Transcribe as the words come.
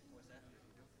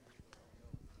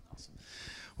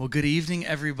Well, good evening,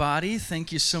 everybody.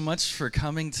 Thank you so much for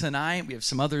coming tonight. We have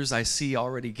some others I see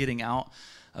already getting out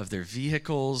of their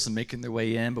vehicles and making their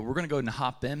way in, but we're going to go ahead and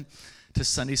hop in to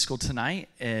Sunday school tonight.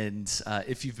 And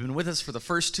if you've been with us for the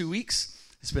first 2 weeks,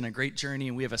 it's been a great journey,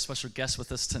 and we have a special guest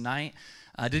with us tonight.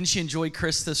 Didn't you enjoy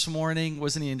Chris this morning?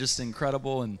 Wasn't he just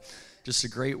incredible and just a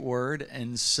great word?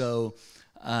 And so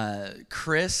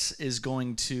Chris is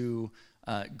going to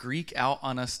Greek out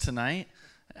on us tonight.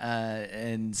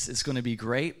 And it's going to be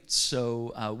great.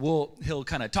 So he'll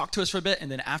kind of talk to us for a bit,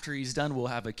 and then after he's done, we'll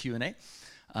have a Q&A.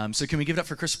 So can we give it up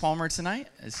for Chris Palmer tonight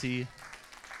as he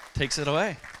takes it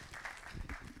away?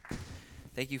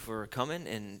 Thank you for coming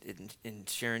and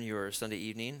sharing your Sunday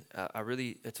evening. I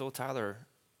told Tyler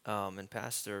and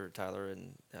Pastor Tyler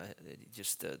and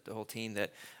just the whole team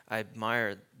that I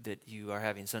admire that you are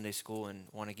having Sunday school and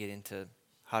want to get into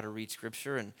how to read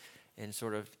Scripture and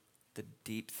sort of the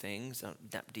deep things, not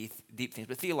deep things,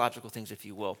 but theological things, if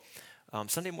you will.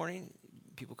 Sunday morning,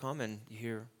 people come and you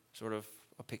hear sort of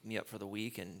a pick-me-up for the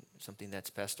week and something that's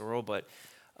pastoral, but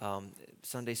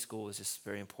Sunday school is just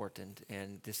very important,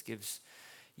 and this gives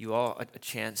you all a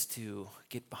chance to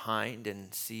get behind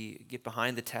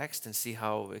the text and see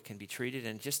how it can be treated,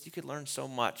 and just you could learn so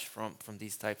much from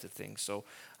these types of things. So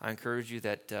I encourage you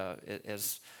that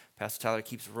as Pastor Tyler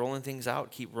keeps rolling things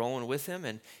out, keep rolling with him,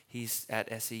 and he's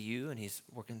at SEU and he's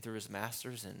working through his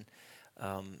master's, and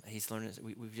he's learning.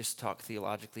 We've just talked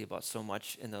theologically about so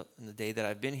much in the day that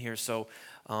I've been here. So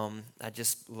I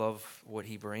just love what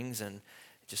he brings, and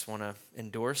just want to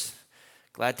endorse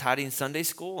Glad Tidings Sunday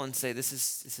School and say this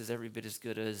is every bit as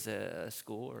good as a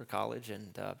school or a college,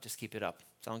 and just keep it up.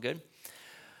 Sound good?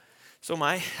 So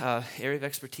my area of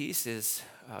expertise is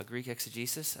Greek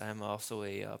exegesis. I'm also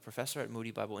a professor at Moody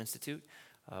Bible Institute,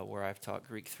 where I've taught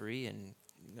Greek 3 and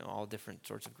all different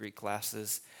sorts of Greek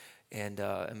classes. And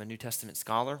I'm a New Testament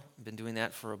scholar. I've been doing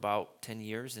that for about 10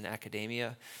 years in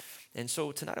academia. And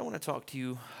so tonight I want to talk to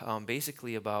you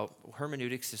basically about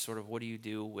hermeneutics is sort of what do you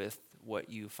do with what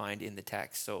you find in the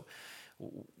text. So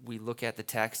we look at the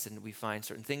text and we find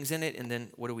certain things in it, and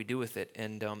then what do we do with it?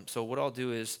 And so what I'll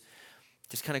do is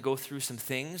just kind of go through some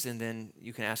things, and then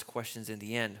you can ask questions in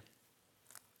the end.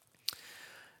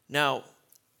 Now,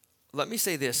 let me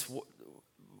say this. We're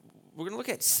going to look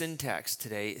at syntax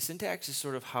today. Syntax is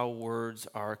sort of how words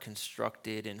are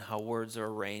constructed and how words are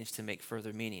arranged to make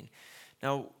further meaning.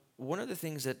 Now, one of the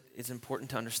things that is important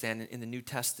to understand in the New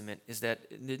Testament is that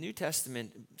the New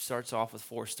Testament starts off with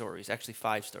 4 stories, actually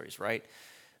 5 stories, right?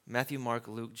 Matthew, Mark,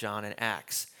 Luke, John, and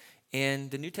Acts.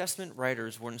 And the New Testament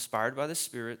writers were inspired by the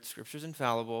Spirit. Scripture's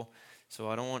infallible. So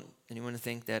I don't want anyone to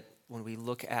think that when we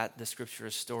look at the Scripture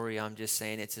as story, I'm just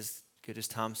saying it's as good as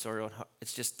Tom Sawyer.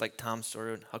 It's just like Tom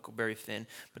Sawyer and Huckleberry Finn.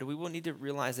 But we will need to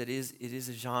realize that it is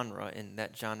a genre, and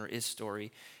that genre is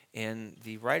story. And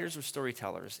the writers were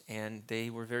storytellers, and they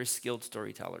were very skilled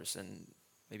storytellers. And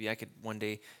maybe I could one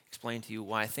day explain to you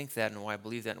why I think that and why I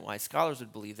believe that and why scholars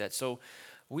would believe that. So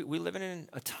we live in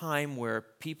a time where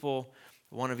people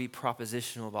want to be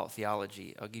propositional about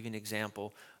theology. I'll give you an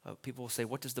example. People will say,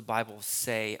 what does the Bible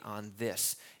say on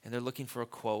this? And they're looking for a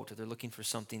quote, or they're looking for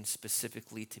something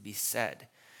specifically to be said.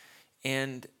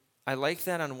 And I like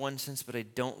that on one sense, but I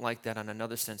don't like that on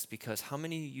another sense, because how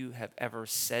many of you have ever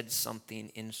said something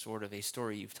in sort of a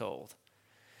story you've told?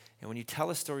 And when you tell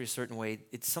a story a certain way,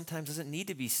 it sometimes doesn't need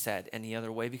to be said any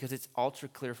other way because it's ultra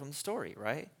clear from the story,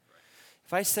 right?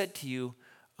 If I said to you,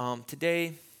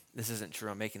 today, this isn't true,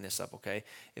 I'm making this up, okay?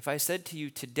 If I said to you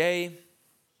today,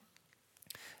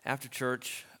 after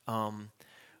church,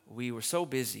 we were so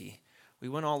busy, we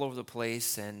went all over the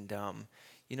place, and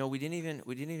we didn't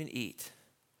even eat.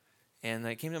 And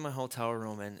I came to my hotel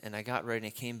room, and I got ready, and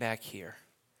I came back here.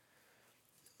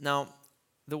 Now,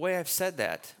 the way I've said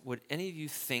that, would any of you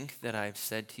think that I've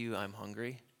said to you, I'm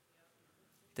hungry?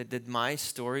 Did my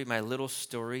story, my little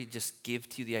story, just give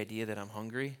to you the idea that I'm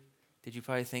hungry? Did you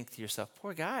probably think to yourself,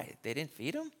 poor guy, they didn't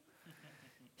feed him?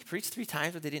 He preached 3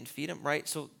 times, but they didn't feed him, right?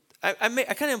 So I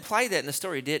kind of implied that in the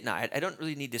story, didn't I? I don't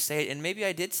really need to say it, and maybe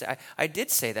I did say I did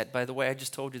say that, by the way, I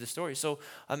just told you the story. So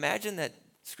imagine that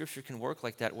Scripture can work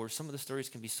like that, where some of the stories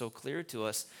can be so clear to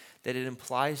us that it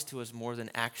implies to us more than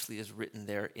actually is written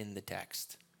there in the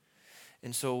text.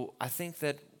 And so I think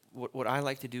that what I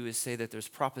like to do is say that there's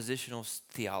propositional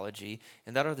theology,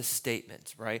 and that are the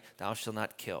statements, right? Thou shalt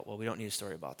not kill. Well, we don't need a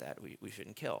story about that. We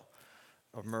shouldn't kill,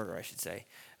 or murder, I should say.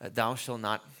 Thou shalt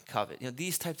not covet.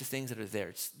 These types of things that are there.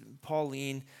 It's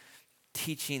Pauline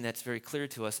teaching that's very clear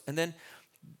to us. And then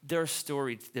there's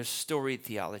storied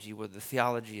theology, where the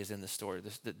theology is in the story.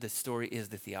 The story is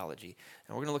the theology.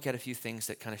 And we're going to look at a few things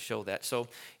that kind of show that. So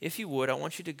if you would, I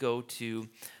want you to go to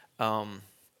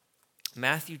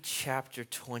Matthew chapter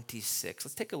 26.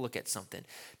 Let's take a look at something.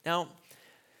 Now,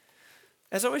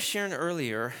 as I was sharing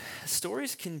earlier,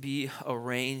 stories can be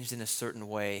arranged in a certain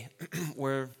way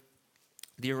where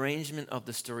the arrangement of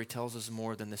the story tells us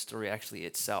more than the story actually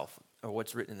itself or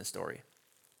what's written in the story.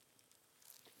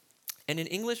 And in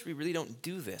English, we really don't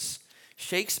do this.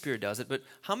 Shakespeare does it, but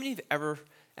how many have ever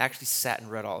actually sat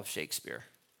and read all of Shakespeare?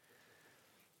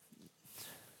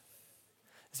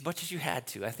 As much as you had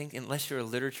to. I think unless you're a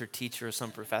literature teacher or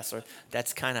some professor,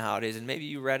 that's kind of how it is. And maybe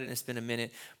you read it and it's been a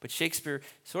minute. But Shakespeare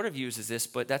sort of uses this,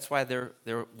 but that's why they're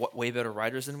way better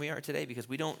writers than we are today, because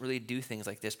we don't really do things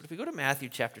like this. But if we go to Matthew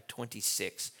chapter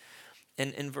 26,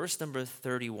 and in verse number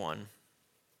 31,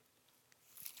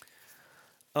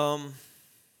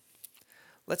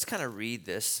 let's kind of read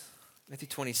this. Matthew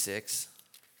 26.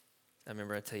 I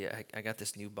remember I tell you, I got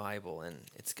this new Bible, and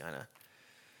it's kind of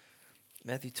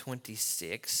Matthew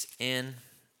 26, and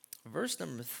verse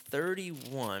number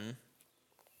 31,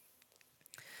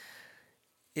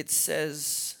 it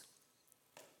says,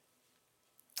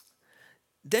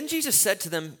 "Then Jesus said to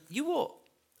them, 'You will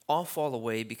all fall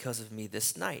away because of me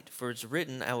this night. For it's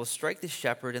written, I will strike the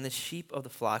shepherd, and the sheep of the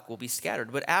flock will be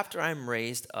scattered. But after I am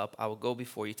raised up, I will go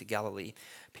before you to Galilee.'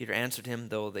 Peter answered him,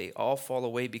 'Though they all fall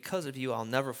away because of you, I'll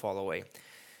never fall away.'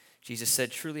 Jesus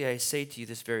said, 'Truly I say to you,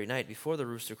 this very night, before the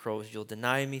rooster crows, you'll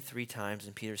deny me 3 times.'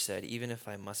 And Peter said, 'Even if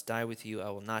I must die with you, I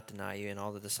will not deny you.' And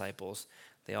all the disciples,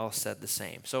 they all said the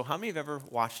same." So how many have ever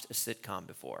watched a sitcom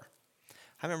before?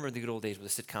 I remember in the good old days where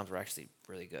the sitcoms were actually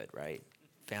really good, right?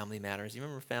 Family Matters. You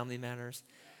remember Family Matters?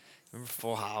 Remember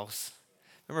Full House?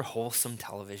 Remember wholesome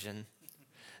television?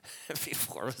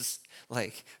 Before it was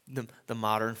like the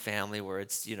Modern Family, where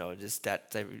it's, just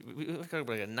that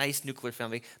like a nice nuclear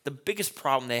family. The biggest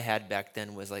problem they had back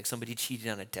then was like somebody cheated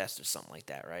on a test or something like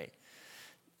that, right?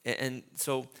 And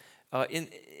so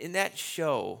in that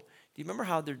show, do you remember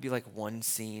how there'd be like one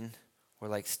scene where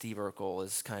like Steve Urkel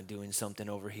is kind of doing something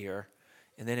over here,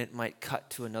 and then it might cut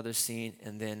to another scene,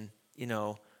 and then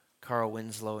Carl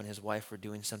Winslow and his wife were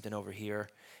doing something over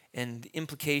here. And the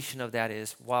implication of that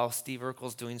is, while Steve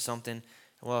Urkel's doing something, and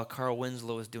while Carl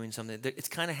Winslow is doing something, it's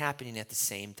kind of happening at the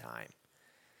same time.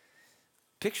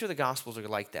 Picture the Gospels are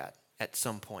like that at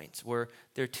some points, where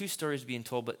there are 2 stories being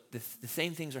told, but the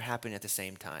same things are happening at the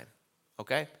same time.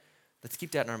 Okay? Let's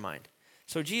keep that in our mind.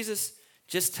 So Jesus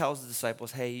just tells the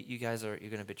disciples, "Hey, you're going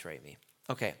to betray me."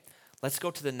 Okay, let's go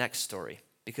to the next story,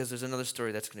 because there's another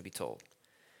story that's going to be told.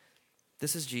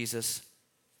 This is Jesus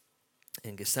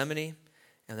in Gethsemane.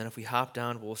 And then if we hop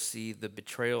down, we'll see the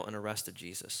betrayal and arrest of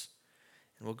Jesus.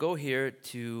 And we'll go here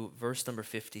to verse number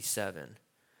 57.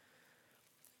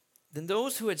 "Then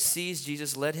those who had seized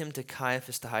Jesus led him to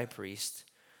Caiaphas the high priest,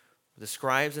 where the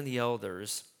scribes and the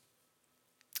elders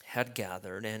had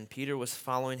gathered, and Peter was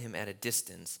following him at a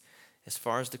distance as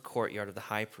far as the courtyard of the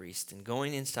high priest. And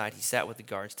going inside, he sat with the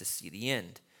guards to see the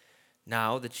end.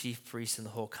 Now the chief priests and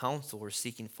the whole council were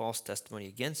seeking false testimony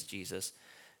against Jesus,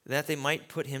 that they might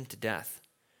put him to death.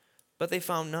 But they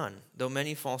found none, though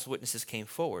many false witnesses came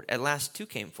forward. At last 2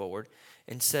 came forward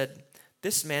and said,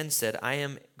 'This man said, I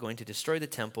am going to destroy the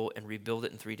temple and rebuild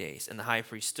it in 3 days.' And the high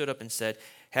priest stood up and said,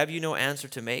 'Have you no answer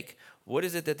to make? What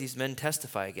is it that these men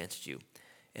testify against you?'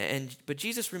 But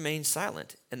Jesus remained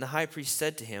silent. And the high priest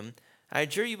said to him, 'I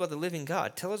adjure you by the living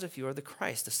God, tell us if you are the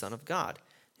Christ, the Son of God.'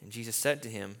 And Jesus said to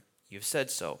him, 'You have said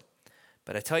so.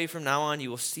 But I tell you, from now on you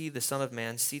will see the Son of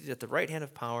Man seated at the right hand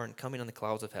of power and coming on the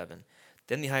clouds of heaven.'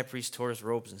 Then the high priest tore his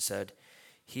robes and said,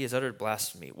 'He has uttered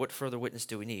blasphemy. What further witness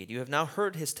do we need? You have now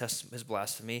heard his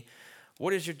blasphemy.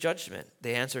 What is your judgment?'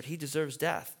 They answered, 'He deserves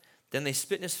death.' Then they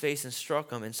spit in his face and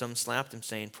struck him, and some slapped him,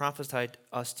 saying, 'Prophesy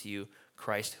us to you,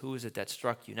 Christ. Who is it that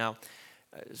struck you?' Now,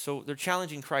 so they're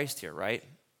challenging Christ here, right?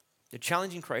 They're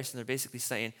challenging Christ, and they're basically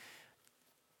saying,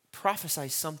 prophesy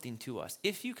something to us.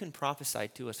 If you can prophesy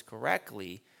to us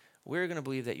correctly, we're going to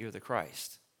believe that you're the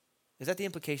Christ. Is that the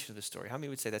implication of the story? How many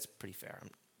would say that's pretty fair?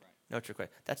 Right. No trick.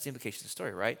 That's the implication of the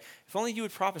story, right? If only you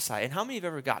would prophesy. And how many have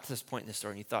ever got to this point in the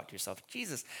story and you thought to yourself,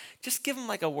 Jesus, just give them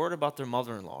like a word about their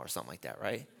mother-in-law or something like that,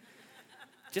 right?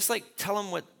 Just like tell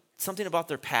them something about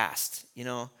their past,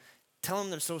 Tell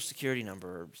them their social security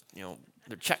number, or,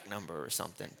 their check number or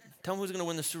something. Tell them who's going to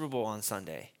win the Super Bowl on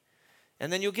Sunday.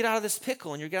 And then you'll get out of this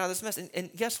pickle and you'll get out of this mess.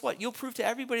 And guess what? You'll prove to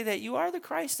everybody that you are the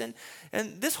Christ. And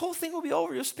this whole thing will be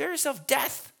over. You'll spare yourself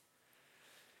death.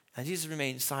 And Jesus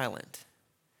remained silent.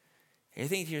 And you're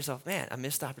thinking to yourself, man, I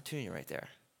missed the opportunity right there.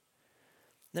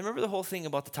 Now remember the whole thing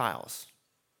about the tiles.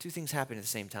 2 things happen at the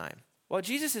same time. While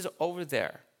Jesus is over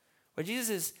there, while Jesus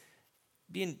is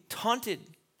being taunted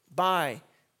by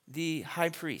the high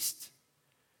priest,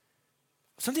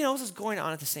 something else is going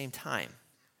on at the same time.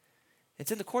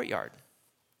 It's in the courtyard.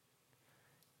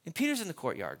 And Peter's in the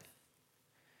courtyard.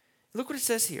 Look what it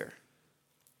says here.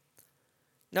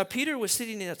 Now Peter was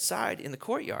sitting outside in the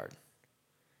courtyard,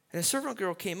 and a servant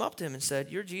girl came up to him and said,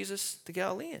 "You're Jesus the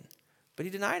Galilean." But he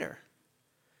denied her.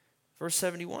 Verse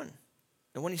 71.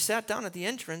 And when he sat down at the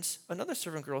entrance, another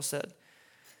servant girl said,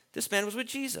 "This man was with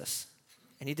Jesus."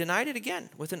 And he denied it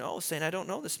again with an oath, saying, "I don't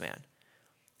know this man."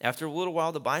 After a little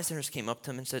while, the bystanders came up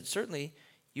to him and said, "Certainly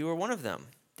you are one of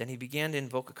them." Then he began to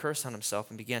invoke a curse on himself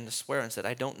and began to swear and said,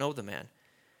 "I don't know the man."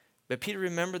 But Peter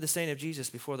remembered the saying of Jesus,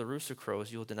 "Before the rooster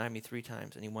crows, you will deny me 3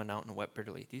 times." And he went out and wept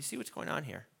bitterly. Do you see what's going on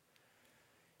here?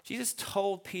 Jesus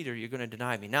told Peter, "You're going to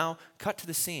deny me." Now, cut to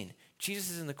the scene. Jesus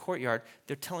is in the courtyard.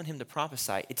 They're telling him to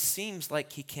prophesy. It seems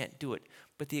like he can't do it.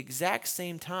 But the exact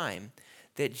same time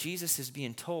that Jesus is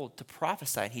being told to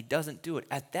prophesy and he doesn't do it,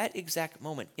 at that exact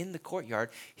moment in the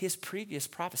courtyard, his previous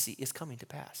prophecy is coming to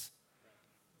pass.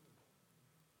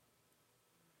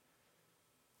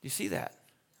 Do you see that?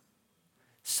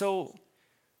 So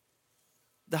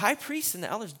the high priest and the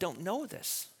elders don't know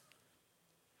this.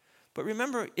 But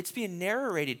remember, it's being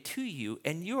narrated to you,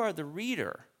 and you are the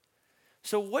reader.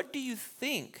 So what do you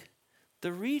think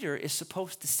the reader is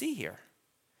supposed to see here?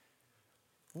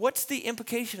 What's the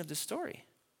implication of the story?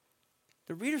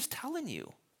 The reader's telling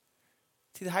you.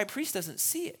 See, the high priest doesn't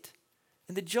see it.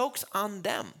 And the joke's on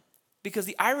them. Because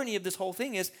the irony of this whole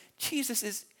thing is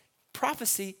Jesus'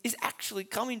 prophecy is actually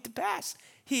coming to pass.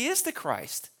 He is the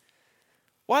Christ.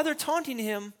 While they're taunting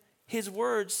him, his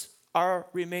words are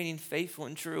remaining faithful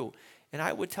and true. And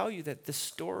I would tell you that the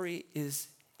story is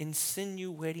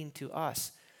insinuating to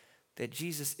us that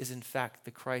Jesus is in fact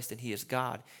the Christ and he is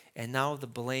God. And now the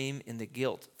blame and the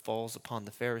guilt falls upon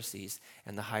the Pharisees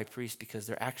and the high priest because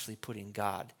they're actually putting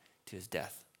God to his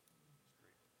death.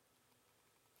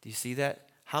 Do you see that?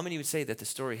 How many would say that the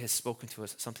story has spoken to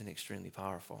us something extremely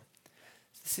powerful?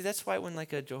 See, that's why when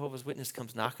like a Jehovah's Witness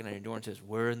comes knocking on your door and says,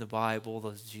 "Where in the Bible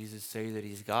does Jesus say that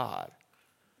he's God?"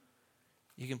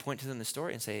 You can point to them in the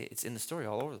story and say, it's in the story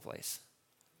all over the place,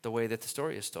 the way that the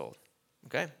story is told.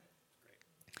 Okay?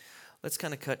 Let's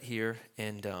kind of cut here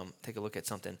and take a look at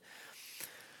something.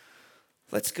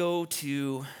 Let's go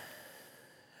to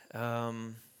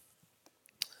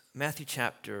Matthew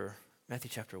chapter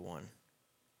 1.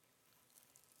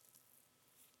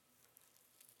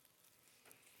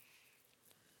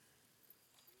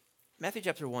 Matthew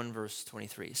chapter 1, verse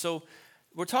 23. So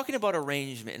we're talking about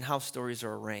arrangement and how stories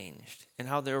are arranged and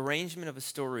how the arrangement of a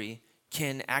story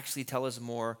can actually tell us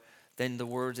more than the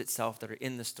words itself that are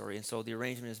in the story. And so the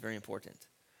arrangement is very important.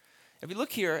 If you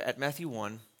look here at Matthew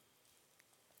 1,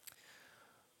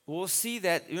 we'll see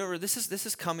that, remember, this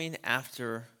is coming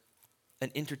after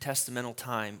an intertestamental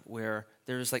time where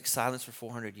there's like silence for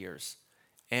 400 years.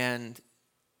 And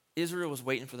Israel was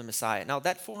waiting for the Messiah. Now,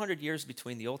 that 400 years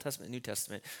between the Old Testament and New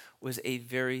Testament was a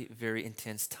very, very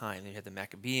intense time. You had the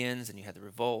Maccabees, and you had the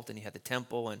revolt, and you had the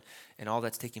temple, and all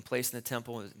that's taking place in the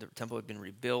temple. The temple had been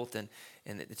rebuilt, and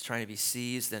it's trying to be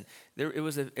seized. And it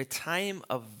was a time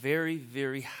of very,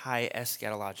 very high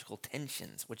eschatological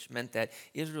tensions, which meant that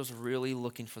Israel's really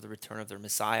looking for the return of their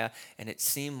Messiah, and it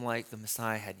seemed like the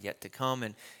Messiah had yet to come.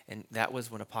 And that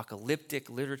was when apocalyptic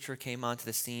literature came onto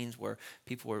the scenes where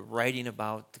people were writing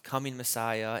about the coming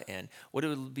Messiah and what it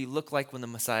would look like when the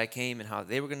Messiah came and how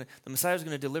the Messiah was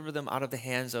going to deliver them out of the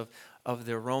hands of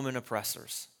their Roman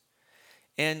oppressors.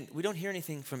 And we don't hear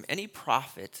anything from any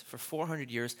prophet for 400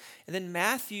 years. And then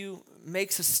Matthew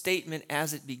makes a statement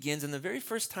as it begins. And the very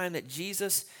first time that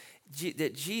Jesus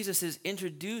is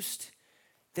introduced,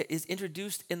 that is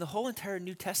introduced in the whole entire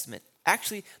New Testament,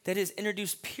 actually that is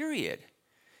introduced period,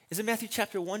 is in Matthew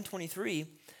chapter 1:23.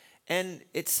 And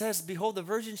it says, "Behold, the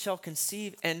virgin shall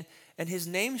conceive, and his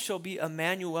name shall be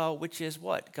Emmanuel," which is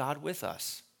what? God with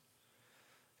us.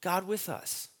 God with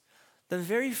us. The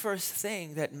very first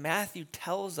thing that Matthew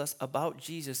tells us about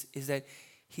Jesus is that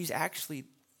he's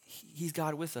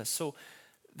God with us. So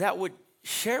that would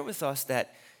share with us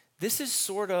that this is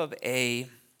sort of an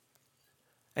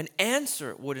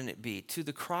answer, wouldn't it be, to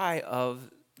the cry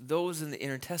of those in the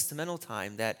intertestamental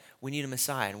time that we need a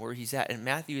Messiah and where he's at. And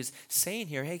Matthew is saying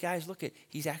here, hey guys, look at,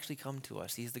 he's actually come to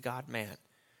us. He's the God-man.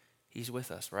 He's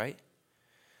with us, right?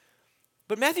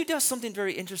 But Matthew does something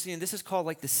very interesting, and this is called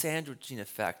like the sandwiching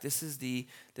effect. This is the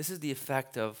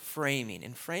effect of framing.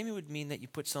 And framing would mean that you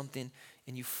put something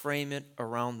and you frame it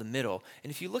around the middle.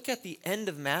 And if you look at the end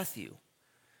of Matthew,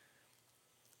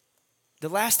 the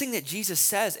last thing that Jesus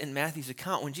says in Matthew's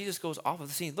account, when Jesus goes off of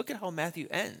the scene, look at how Matthew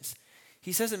ends.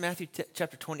 He says in Matthew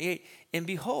chapter 28, "And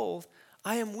behold,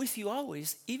 I am with you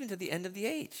always, even to the end of the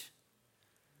age."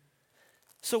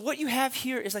 So what you have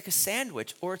here is like a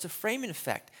sandwich, or it's a framing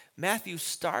effect. Matthew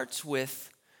starts with,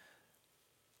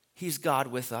 he's God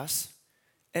with us,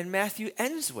 and Matthew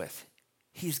ends with,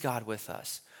 he's God with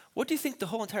us. What do you think the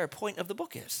whole entire point of the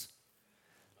book is?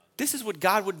 This is what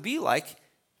God would be like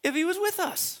if he was with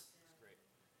us.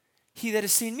 He that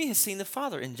has seen me has seen the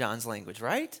Father, in John's language,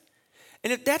 right?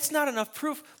 And if that's not enough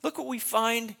proof, look what we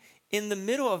find in the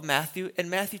middle of Matthew, in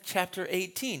Matthew chapter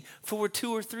 18. For where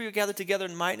two or three are gathered together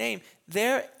in my name,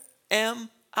 there am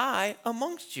I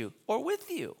amongst you, or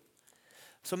with you.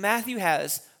 So Matthew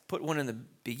has put one in the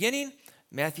beginning,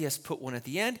 Matthew has put one at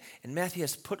the end, and Matthew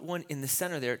has put one in the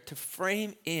center there to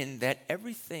frame in that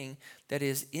everything that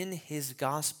is in his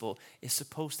gospel is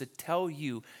supposed to tell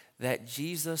you that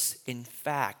Jesus, in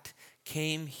fact,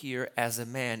 came here as a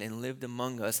man and lived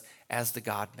among us as the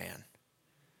God-man.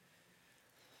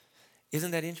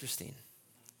 Isn't that interesting?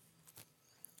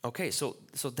 Okay, so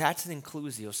that's an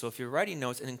inclusio. So if you're writing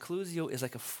notes, an inclusio is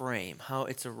like a frame, how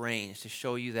it's arranged to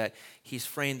show you that he's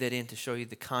framed it in to show you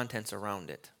the contents around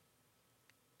it.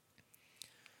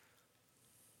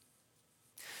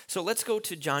 So let's go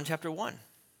to John chapter 1.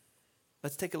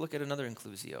 Let's take a look at another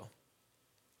inclusio.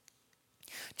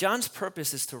 John's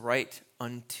purpose is to write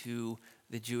unto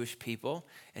the Jewish people,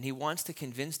 and he wants to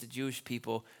convince the Jewish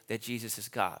people that Jesus is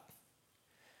God.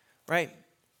 Right?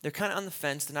 They're kind of on the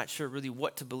fence. They're not sure really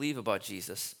what to believe about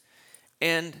Jesus.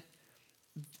 And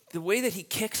the way that he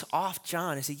kicks off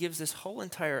John is he gives this whole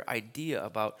entire idea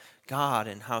about God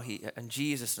and and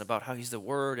Jesus and about how he's the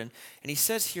Word. And he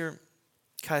says here,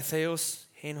 kai theos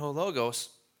hein ho logos.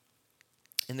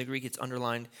 In the Greek, it's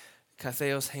underlined, kai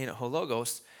theos hein ho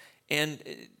logos. And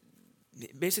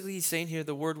basically he's saying here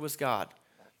the Word was God.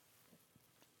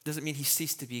 Doesn't mean he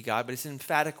ceased to be God, but it's an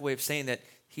emphatic way of saying that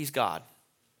he's God.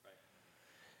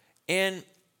 And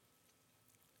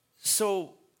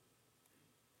so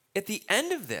at the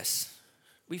end of this,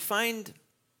 we find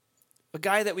a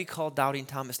guy that we call Doubting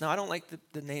Thomas. Now, I don't like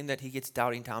the name that he gets,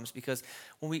 Doubting Thomas, because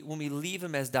when we leave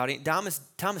him as Doubting,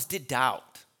 Thomas did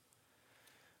doubt.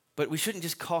 But we shouldn't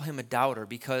just call him a doubter,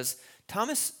 because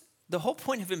Thomas, the whole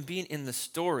point of him being in the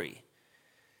story,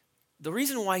 the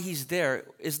reason why he's there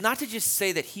is not to just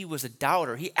say that he was a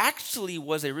doubter. He actually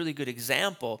was a really good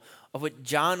example of what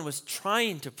John was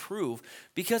trying to prove,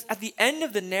 because at the end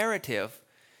of the narrative,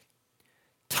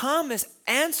 Thomas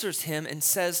answers him and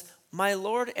says, "My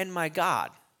Lord and my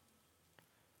God."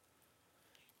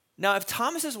 Now, if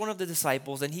Thomas is one of the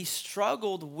disciples and he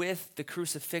struggled with the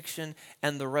crucifixion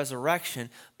and the resurrection,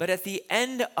 but at the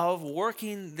end of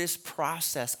working this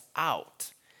process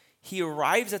out, he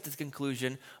arrives at the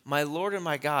conclusion, "My Lord and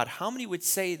my God," how many would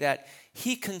say that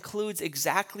he concludes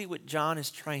exactly what John is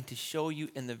trying to show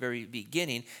you in the very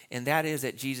beginning, and that is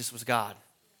that Jesus was God?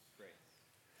 Great.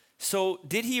 So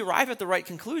did he arrive at the right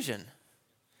conclusion?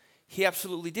 He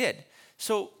absolutely did.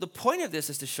 So the point of this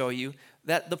is to show you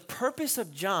that the purpose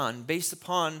of John, based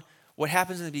upon what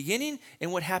happens in the beginning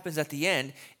and what happens at the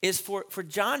end, is for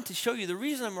John to show you the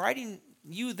reason I'm writing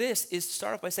you this is to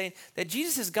start off by saying that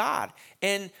Jesus is God.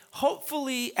 And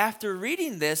hopefully after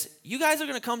reading this, you guys are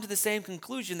going to come to the same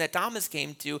conclusion that Thomas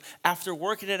came to after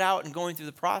working it out and going through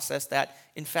the process, that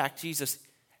in fact Jesus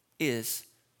is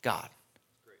God.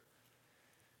 Great.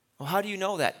 Well, how do you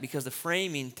know that? Because the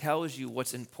framing tells you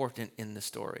what's important in the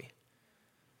story.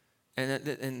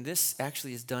 And this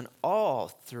actually is done all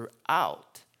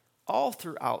throughout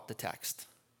the text.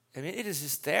 I mean, it is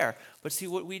just there. But see,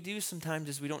 what we do sometimes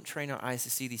is we don't train our eyes to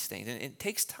see these things. And it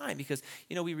takes time because,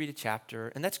 we read a chapter,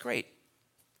 and that's great.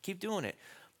 Keep doing it.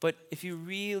 But if you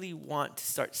really want to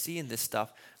start seeing this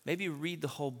stuff, maybe read the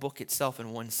whole book itself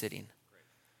in one sitting.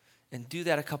 And do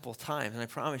that a couple of times, and I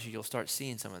promise you'll start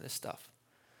seeing some of this stuff.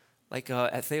 Like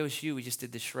at Theos U, we just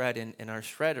did the shred, and our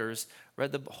shredders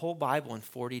read the whole Bible in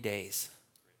 40 days.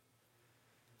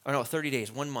 Or no, 30 days,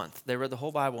 1 month. They read the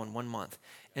whole Bible in 1 month.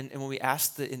 And when we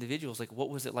asked the individuals, like, what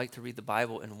was it like to read the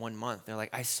Bible in 1 month? They're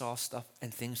like, I saw stuff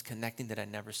and things connecting that I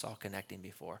never saw connecting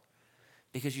before.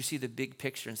 Because you see the big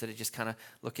picture instead of just kind of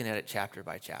looking at it chapter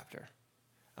by chapter.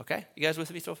 Okay? You guys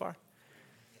with me so far?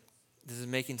 Is it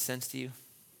making sense to you?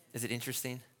 Is it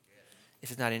interesting? If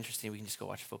it's not interesting, we can just go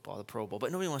watch football, the Pro Bowl.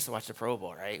 But nobody wants to watch the Pro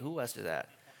Bowl, right? Who wants to do that?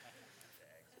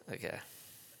 Okay.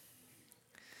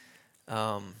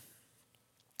 I'll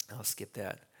skip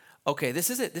that. Okay, this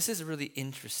is it. This is really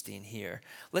interesting here.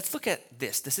 Let's look at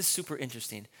this. This is super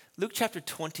interesting. Luke chapter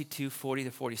 22, 40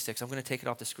 to 46. I'm going to take it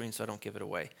off the screen so I don't give it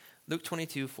away. Luke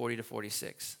 22, 40 to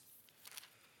 46.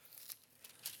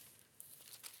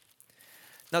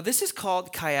 Now, this is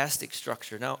called chiastic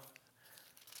structure. Now,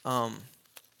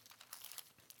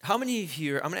 how many of you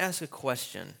here, I'm going to ask a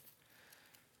question.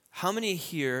 How many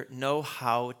here know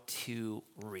how to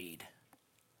read?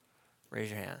 Raise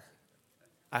your hand.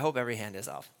 I hope every hand is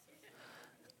up.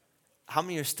 How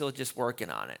many are still just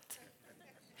working on it?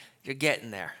 You're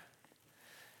getting there.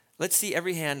 Let's see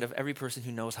every hand of every person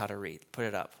who knows how to read. Put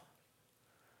it up.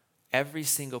 Every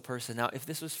single person. Now, if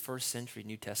this was first century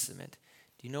New Testament,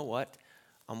 do you know what?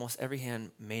 Almost every hand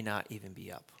may not even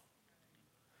be up.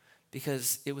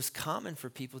 Because it was common for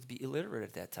people to be illiterate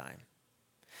at that time.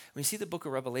 When you see the book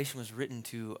of Revelation was written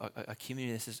to a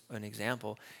community, this is an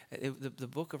example. The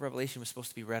book of Revelation was supposed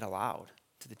to be read aloud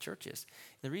to the churches.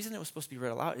 The reason it was supposed to be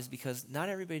read aloud is because not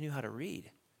everybody knew how to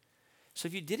read. So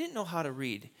if you didn't know how to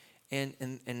read, and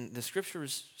the scripture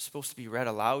is supposed to be read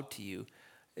aloud to you,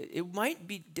 it might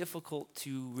be difficult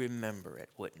to remember it,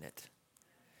 wouldn't it?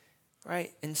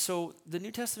 Right? And so the New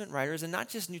Testament writers, and not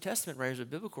just New Testament writers or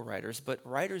biblical writers, but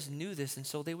writers knew this, and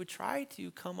so they would try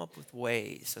to come up with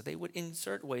ways. So they would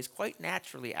insert ways quite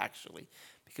naturally, actually,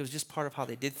 because it was just part of how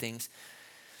they did things.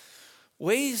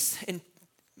 Ways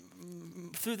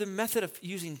through the method of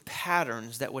using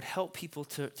patterns that would help people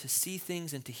to see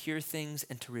things and to hear things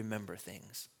and to remember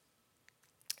things.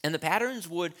 And the patterns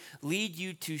would lead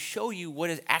you to show you what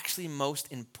is actually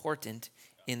most important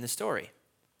in the story.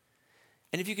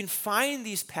 And if you can find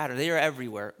these patterns, they are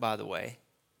everywhere, by the way.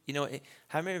 You know,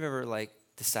 how many of you have ever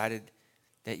decided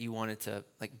that you wanted to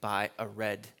buy a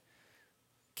red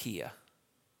Kia?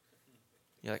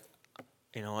 You're like,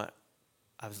 you know what?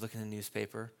 I was looking in the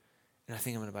newspaper, and I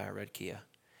think I'm going to buy a red Kia.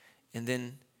 And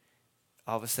then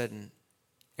all of a sudden,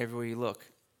 everywhere you look,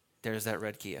 there's that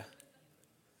red Kia.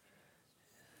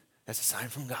 That's a sign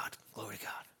from God. Glory to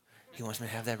God. He wants me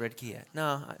to have that red Kia.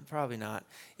 No, probably not.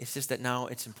 It's just that now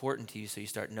it's important to you, so you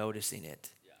start noticing it.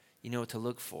 Yeah. You know what to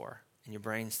look for, and your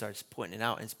brain starts pointing it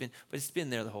out. And it's been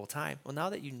there the whole time. Well, now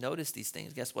that you notice these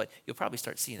things, guess what? You'll probably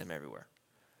start seeing them everywhere.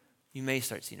 You may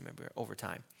start seeing them everywhere over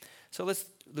time. So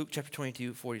Luke chapter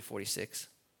 22, 40 to 46.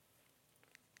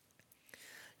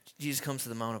 Jesus comes to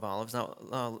the Mount of Olives.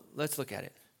 Now let's look at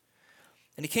it.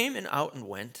 And he came and out and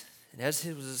went, and as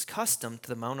it was his custom, to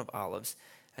the Mount of Olives,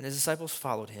 and his disciples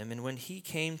followed him. And when he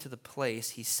came to the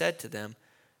place, he said to them,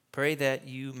 "Pray that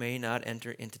you may not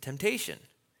enter into temptation."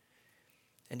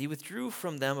 And he withdrew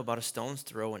from them about a stone's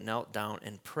throw and knelt down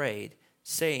and prayed,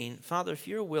 saying, "Father, if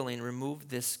you're willing, remove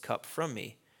this cup from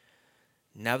me.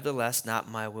 Nevertheless, not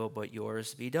my will, but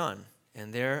yours be done."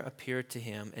 And there appeared to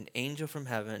him an angel from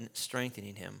heaven,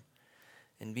 strengthening him.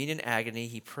 And being in agony,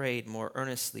 he prayed more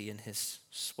earnestly, and his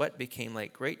sweat became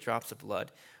like great drops of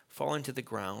blood falling to the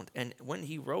ground. And when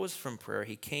he rose from prayer,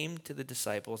 he came to the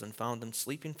disciples and found them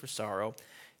sleeping for sorrow.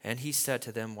 And he said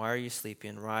to them, "Why are you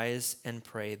sleeping? Rise and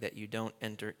pray that you don't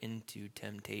enter into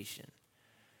temptation."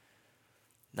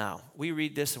 Now, we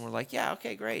read this and we're like, yeah,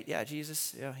 okay, great. Yeah,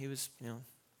 Jesus, yeah, he was,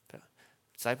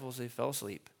 disciples, they fell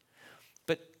asleep.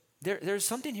 But there's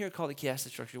something here called the chiastic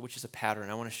structure, which is a pattern.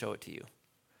 I want to show it to you.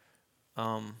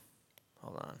 Hold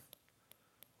on.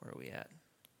 Where are we at?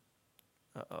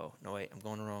 Uh-oh. No, wait. I'm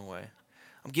going the wrong way.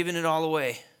 I'm giving it all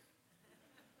away.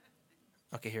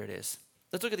 Okay, here it is.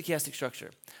 Let's look at the chiastic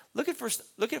structure. Look at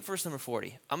verse number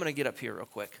 40. I'm going to get up here real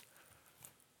quick.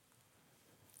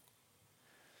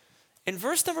 In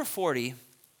verse number 40,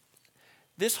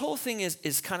 this whole thing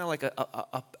is kind of like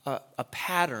a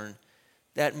pattern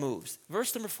that moves.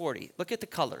 Verse number 40, look at the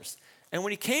colors. And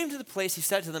when he came to the place, he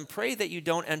said to them, "Pray that you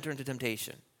don't enter into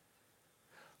temptation."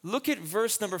 Look at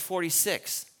verse number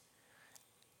 46.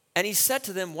 And he said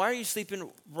to them, "Why are you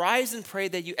sleeping? Rise and pray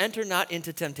that you enter not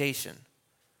into temptation."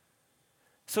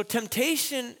 So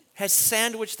temptation has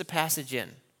sandwiched the passage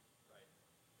in.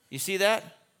 You see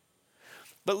that?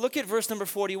 But look at verse number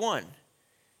 41.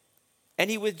 And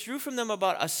he withdrew from them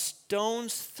about a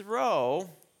stone's throw,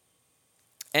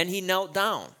 and he knelt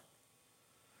down.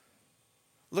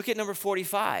 Look at number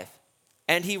 45.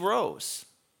 And he rose.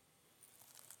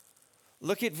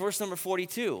 Look at verse number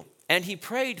 42. And he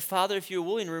prayed, "Father, if you're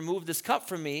willing, remove this cup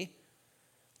from me."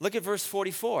 Look at verse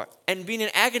 44. And being in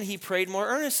agony, he prayed more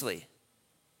earnestly.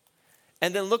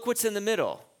 And then look what's in the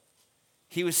middle.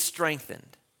 He was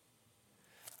strengthened.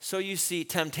 So you see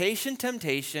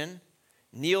temptation,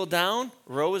 kneel down,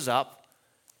 rose up,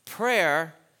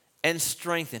 prayer, and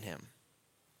strengthen him.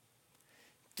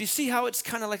 Do you see how it's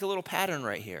kind of like a little pattern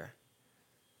right here?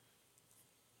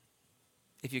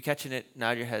 If you're catching it,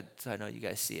 nod your head so I know you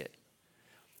guys see it.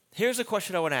 Here's a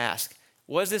question I want to ask.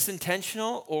 Was this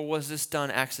intentional or was this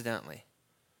done accidentally?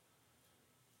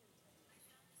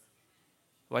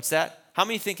 What's that? How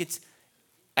many think it's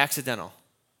accidental?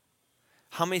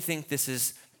 How many think this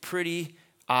is pretty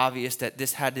obvious that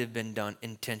this had to have been done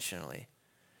intentionally?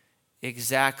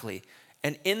 Exactly.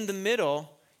 And in the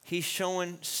middle, he's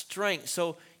showing strength.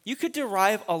 So you could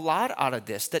derive a lot out of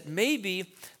this, that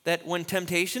maybe that when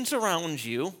temptation surrounds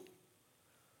you,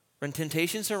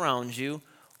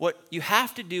 what you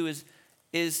have to do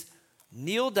is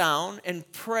kneel down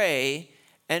and pray.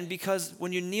 And because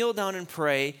when you kneel down and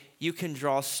pray, you can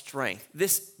draw strength.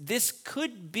 This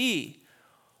could be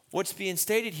what's being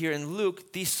stated here in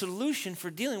Luke, the solution for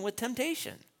dealing with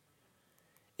temptation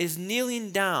is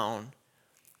kneeling down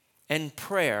and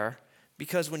prayer,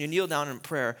 because when you kneel down in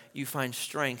prayer, you find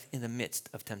strength in the midst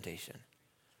of temptation.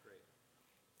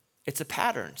 It's a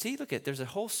pattern. See, look at, there's a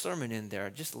whole sermon in there,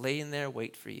 just laying there,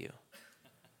 wait for you.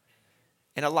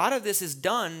 And a lot of this is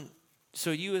done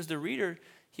so you as the reader,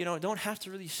 don't have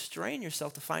to really strain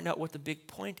yourself to find out what the big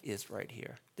point is right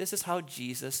here. This is how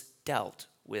Jesus dealt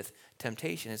with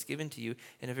temptation. It's given to you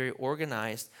in a very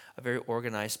organized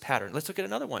pattern. Let's look at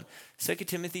another one. 2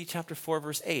 Timothy chapter 4,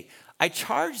 verse 8. I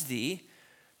charge thee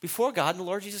before God and the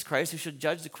Lord Jesus Christ, who should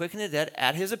judge the quick and the dead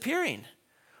at his appearing.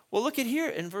 Well, look at here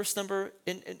in verse number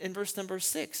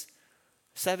 6,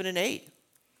 7, and 8.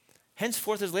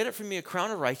 Henceforth is laid up for me a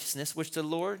crown of righteousness, which the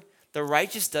Lord, the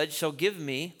righteous judge, shall give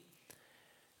me,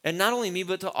 and not only me,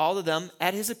 but to all of them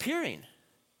at his appearing.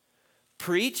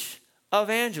 Preach,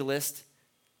 evangelist,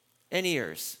 and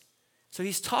ears. So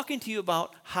he's talking to you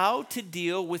about how to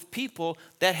deal with people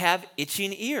that have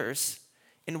itching ears.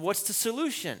 And what's the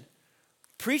solution?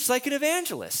 Preach like an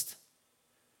evangelist.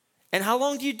 And how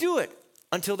long do you do it?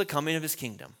 Until the coming of his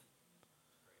kingdom.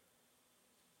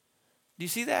 Do you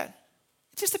see that?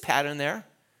 It's just a pattern there.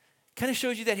 Kind of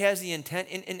shows you that has the intent.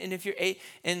 And if you're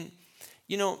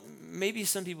maybe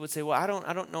some people would say, well, I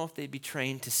don't know if they'd be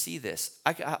trained to see this.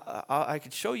 I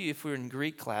could show you if we were in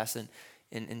Greek class,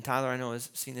 and Tyler, I know, has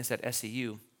seen this at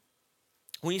SEU.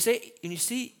 When you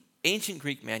see ancient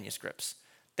Greek manuscripts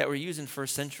that were used in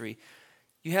first century,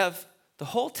 you have the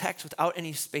whole text without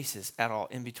any spaces at all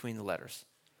in between the letters.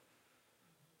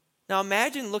 Now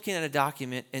imagine looking at a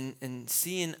document and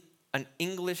seeing an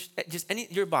English,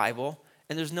 your Bible,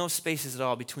 and there's no spaces at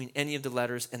all between any of the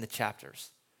letters and the chapters.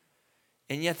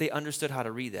 And yet they understood how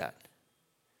to read that.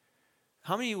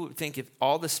 How many of you would think if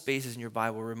all the spaces in your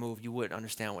Bible were removed, you wouldn't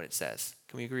understand what it says?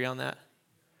 Can we agree on that?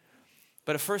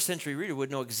 But a first century reader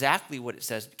would know exactly what it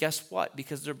says. Guess what?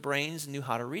 Because their brains knew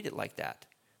how to read it like that.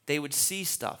 They would see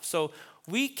stuff. So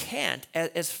we can't,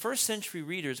 as first century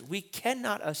readers, we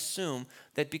cannot assume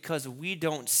that because we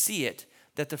don't see it,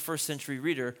 that the first century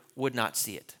reader would not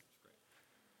see it.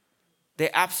 They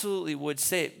absolutely would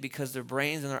say it because their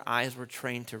brains and their eyes were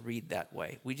trained to read that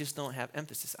way. We just don't have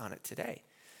emphasis on it today.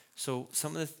 So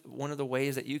one of the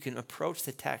ways that you can approach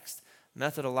the text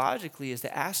methodologically is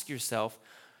to ask yourself,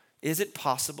 is it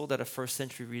possible that a first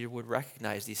century reader would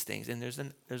recognize these things? And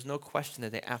there's no question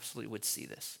that they absolutely would see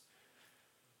this.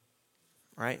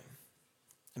 Right?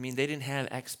 I mean, they didn't have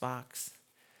Xbox.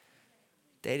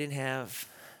 They didn't have,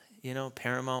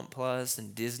 Paramount Plus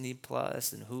and Disney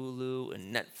Plus and Hulu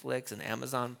and Netflix and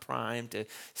Amazon Prime to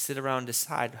sit around and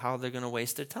decide how they're going to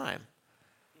waste their time.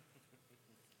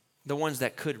 The ones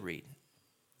that could read,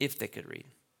 if they could read.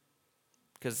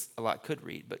 Because a lot could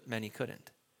read, but many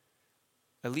couldn't.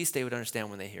 At least they would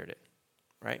understand when they heard it,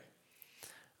 right?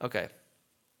 Okay.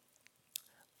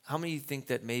 How many of you think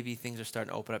that maybe things are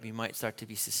starting to open up? You might start to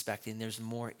be suspecting there's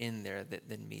more in there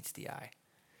than meets the eye.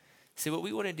 See, what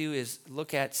we want to do is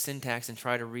look at syntax and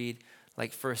try to read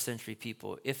like first century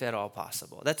people, if at all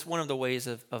possible. That's one of the ways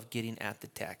of getting at the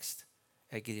text,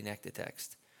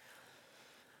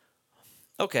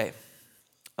 Okay.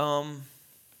 Am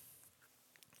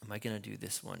I going to do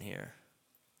this one here?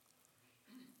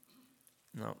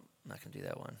 No, I'm not going to do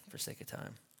that one for sake of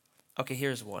time. Okay,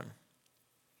 here's one.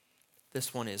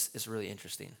 This one is really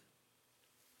interesting.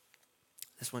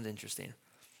 This one's interesting.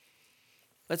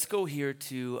 Let's go here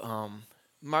to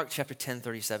Mark chapter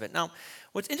 10:37. Now,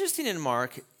 what's interesting in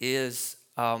Mark is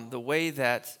the way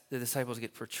that the disciples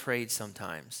get portrayed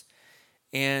sometimes.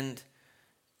 And,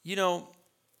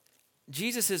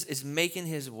 Jesus is making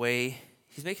his way,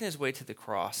 he's making his way to the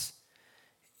cross.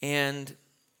 And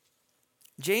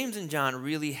James and John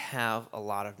really have a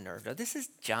lot of nerve. Now, this is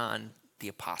John the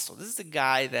apostle. This is the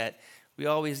guy that we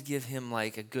always give him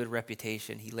like a good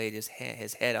reputation. He laid his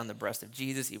head on the breast of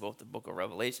Jesus. He wrote the book of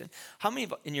Revelation. How many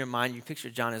in your mind you picture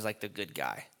John as like the good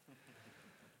guy?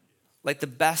 Like the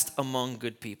best among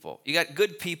good people. You got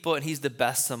good people and he's the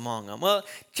best among them. Well,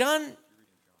 John,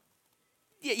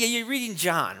 yeah, you're reading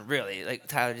John, really. Like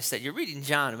Tyler just said, you're reading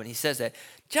John when he says that.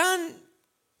 John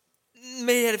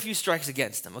may have had a few strikes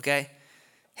against him, okay?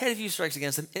 Had a few strikes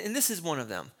against him, and this is one of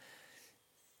them.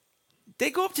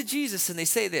 They go up to Jesus and they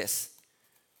say this,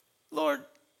 Lord,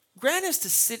 grant us to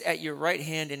sit at your right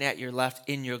hand and at your left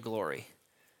in your glory.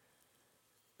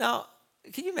 Now,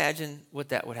 can you imagine what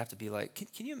that would have to be like?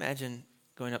 Can you imagine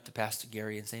going up to Pastor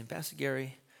Gary and saying, Pastor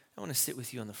Gary, I want to sit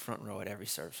with you on the front row at every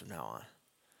service from now on.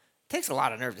 It takes a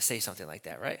lot of nerve to say something like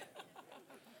that, right?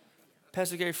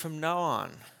 Pastor Gary, from now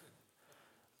on,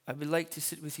 I would like to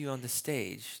sit with you on the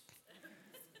stage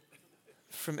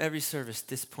from every service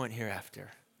this point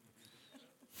hereafter.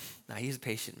 Now, he's a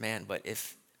patient man, but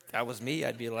if that was me,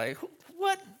 I'd be like,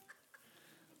 what?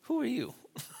 Who are you?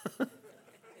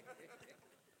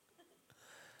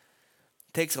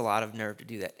 Takes a lot of nerve to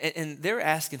do that. And they're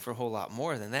asking for a whole lot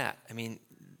more than that. I mean,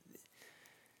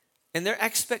 and their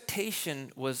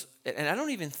expectation was, and I don't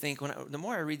even think, the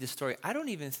more I read the story, I don't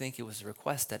even think it was a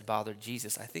request that bothered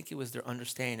Jesus. I think it was their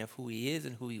understanding of who he is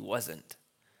and who he wasn't.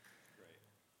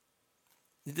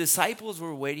 The disciples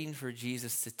were waiting for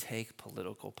Jesus to take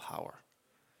political power.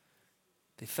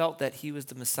 They felt that he was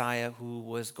the Messiah who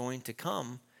was going to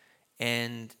come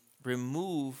and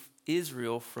remove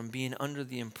Israel from being under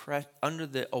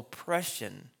the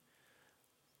oppression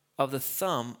of the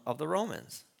thumb of the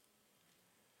Romans.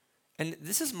 And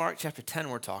this is Mark chapter 10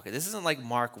 we're talking. This isn't like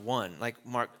Mark 1, like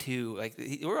Mark 2. Like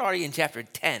we're already in chapter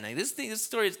 10. Like this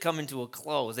story is coming to a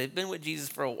close. They've been with Jesus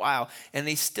for a while, and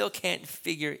they still can't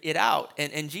figure it out.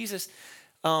 And Jesus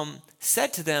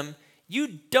said to them, you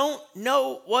don't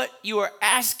know what you are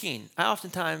asking. I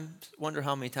oftentimes wonder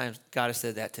how many times God has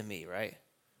said that to me, right?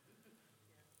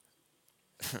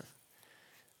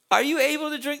 Are you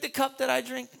able to drink the cup that I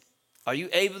drink? Are you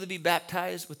able to be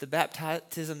baptized with the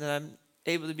baptism that I'm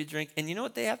able to be drinking? And you know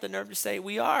what they have the nerve to say?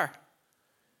 We are.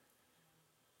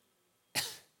 Okay.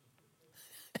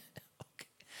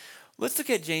 Let's look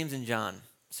at James and John.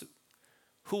 So,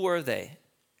 who were they?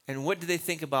 And what did they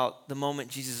think about the moment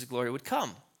Jesus' glory would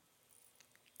come?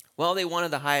 Well, they wanted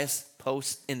the highest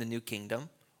post in the new kingdom,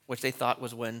 which they thought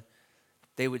was when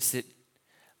they would sit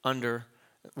under,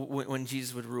 when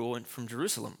Jesus would rule from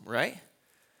Jerusalem, right?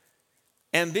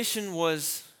 Ambition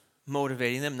was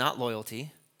motivating them, not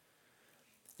loyalty.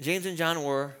 James and John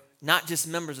were not just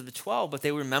members of the 12, but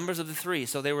they were members of the 3.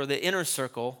 So they were the inner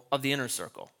circle of the inner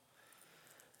circle.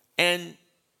 And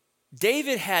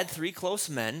David had 3 close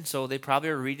men, so they probably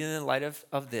are reading in light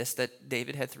of this, that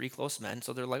David had 3 close men.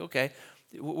 So they're like, okay,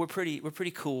 we're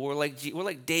pretty cool. We're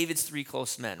like David's 3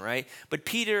 close men, right? But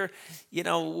Peter,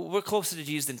 we're closer to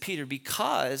Jesus than Peter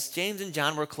because James and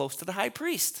John were close to the high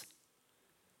priest.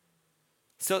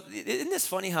 So isn't this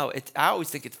funny how I always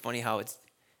think it's funny how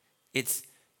it's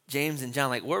James and John,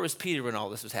 like where was Peter when all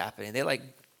this was happening? They like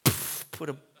put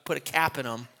a cap in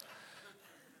him.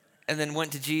 And then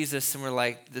went to Jesus and were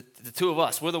like, the 2 of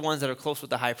us, we're the ones that are close with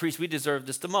the high priest. We deserve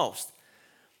this the most.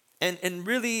 And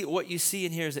really what you see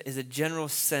in here is a general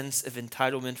sense of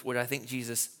entitlement, what I think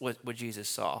what Jesus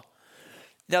saw.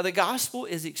 Now the gospel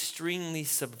is extremely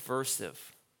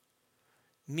subversive,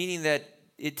 meaning that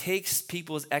it takes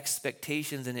people's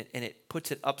expectations and it puts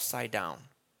it upside down.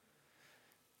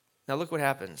 Now look what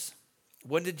happens.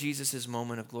 When did Jesus'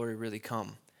 moment of glory really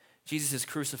come? Jesus is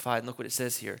crucified, and look what it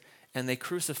says here. And they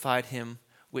crucified him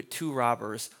with 2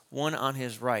 robbers, one on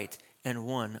his right and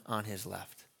one on his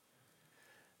left.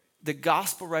 The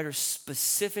gospel writer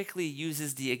specifically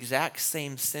uses the exact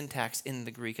same syntax in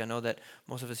the Greek. I know that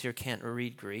most of us here can't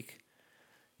read Greek.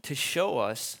 To show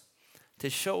us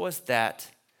that,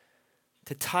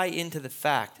 to tie into the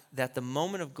fact that the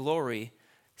moment of glory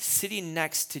sitting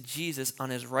next to Jesus on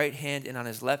his right hand and on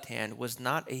his left hand was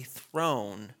not a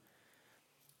throne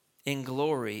in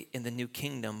glory in the new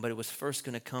kingdom, but it was first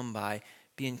going to come by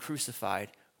being crucified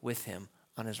with him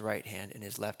on his right hand and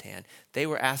his left hand. They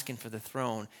were asking for the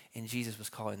throne, and Jesus was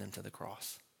calling them to the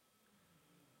cross.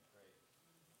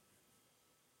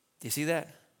 Do you see that?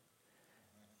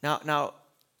 Now,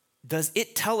 does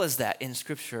it tell us that in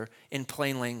Scripture in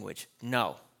plain language?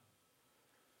 No.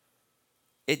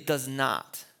 It does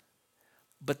not.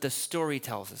 But the story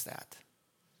tells us that.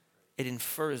 It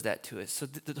infers that to us. So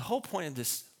the whole point of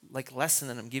this lesson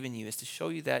that I'm giving you is to show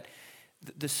you that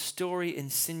the story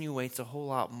insinuates a whole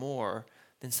lot more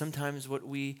than sometimes what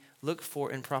we look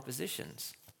for in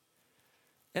propositions.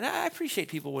 And I appreciate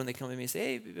people when they come to me and say,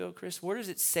 hey, Bill, Chris, where does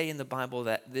it say in the Bible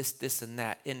that this, and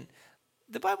that? And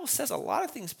the Bible says a lot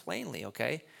of things plainly,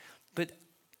 okay? But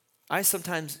I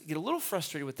sometimes get a little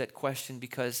frustrated with that question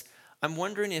because I'm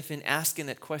wondering if in asking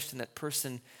that question, that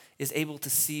person is able to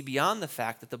see beyond the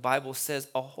fact that the Bible says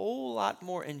a whole lot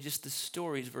more in just the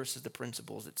stories versus the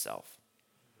principles itself.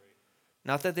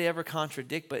 Not that they ever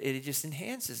contradict, but it just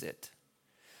enhances it.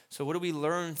 So what do we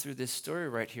learn through this story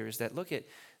right here is that look at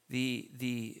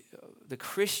the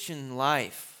Christian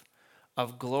life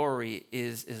of glory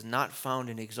is not found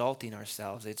in exalting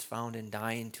ourselves. It's found in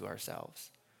dying to ourselves.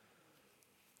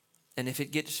 And if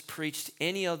it gets preached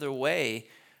any other way,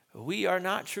 we are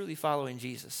not truly following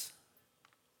Jesus.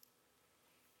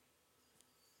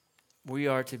 We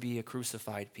are to be a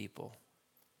crucified people,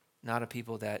 not a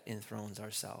people that enthrones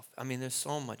ourselves. I mean, there's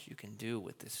so much you can do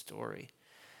with this story.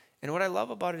 And what I love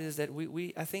about it is that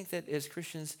I think that as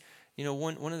Christians,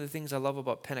 one of the things I love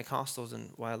about Pentecostals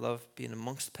and why I love being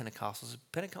amongst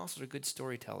Pentecostals are good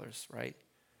storytellers, right?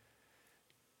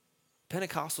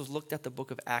 Pentecostals looked at the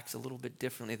book of Acts a little bit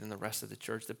differently than the rest of the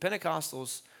church. The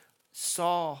Pentecostals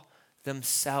saw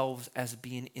themselves as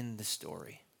being in the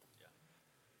story.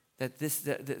 That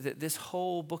this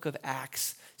whole book of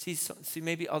Acts, see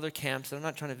maybe other camps, and I'm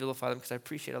not trying to vilify them because I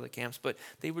appreciate other camps, but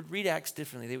they would read Acts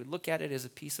differently. They would look at it as a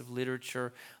piece of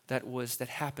literature that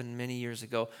happened many years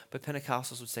ago. But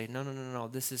Pentecostals would say, no,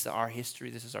 this is our history,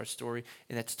 this is our story,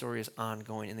 and that story is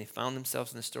ongoing. And they found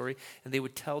themselves in the story, and they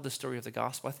would tell the story of the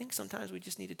gospel. I think sometimes we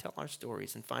just need to tell our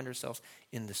stories and find ourselves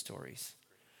in the stories.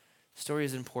 Story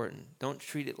is important. Don't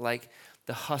treat it like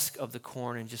the husk of the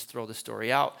corn and just throw the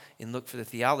story out and look for the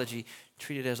theology.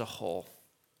 Treat it as a whole.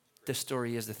 The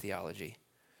story is the theology,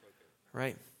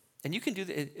 right? And you can do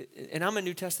that. And I'm a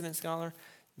New Testament scholar,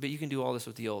 but you can do all this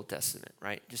with the Old Testament,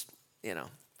 right? Just,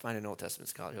 find an Old Testament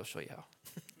scholar. He'll show you how.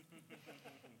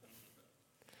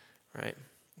 Right?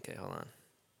 Okay, hold on.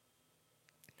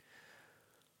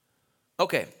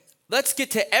 Okay. Let's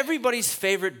get to everybody's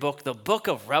favorite book, the book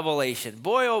of Revelation.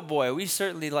 Boy, oh boy, we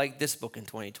certainly liked this book in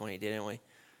 2020, didn't we?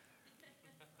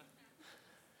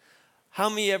 How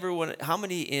many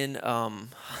in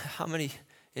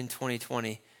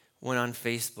 2020 went on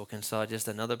Facebook and saw just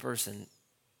another person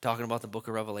talking about the book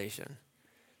of Revelation?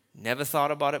 Never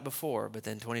thought about it before, but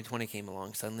then 2020 came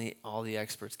along. Suddenly, all the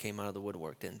experts came out of the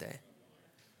woodwork, didn't they?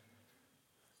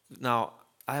 Now,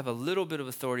 I have a little bit of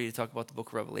authority to talk about the book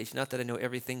of Revelation. Not that I know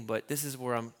everything, but this is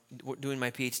where I'm doing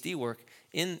my PhD work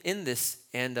in this.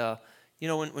 And,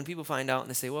 when people find out and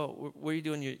they say, well, where are you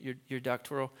doing your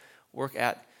doctoral work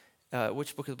at?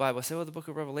 Which book of the Bible? I say, well, the book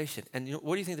of Revelation. And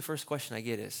what do you think the first question I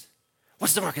get is?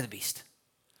 What's the mark of the beast?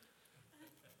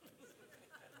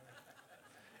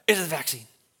 Is it the vaccine?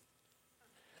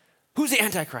 Who's the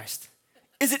Antichrist?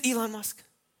 Is it Elon Musk?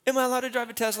 Am I allowed to drive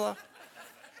a Tesla?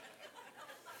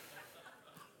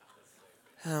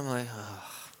 And I'm like,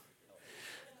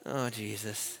 oh,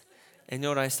 Jesus. And you know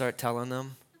what I start telling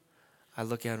them? I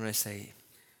look at them and I say,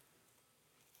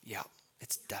 yeah,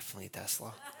 it's definitely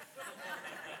Tesla.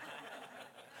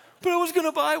 But I was going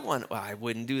to buy one. Well, I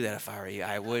wouldn't do that if I were you.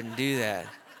 I wouldn't do that.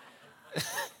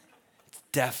 It's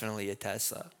definitely a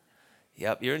Tesla.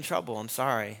 Yep, you're in trouble. I'm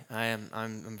sorry.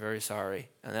 I'm very sorry.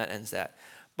 And that ends that.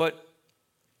 But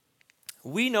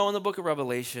we know in the book of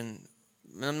Revelation,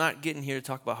 and I'm not getting here to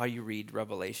talk about how you read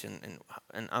Revelation,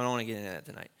 and I don't want to get into that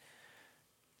tonight.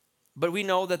 But we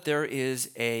know that there is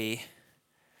a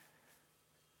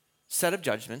set of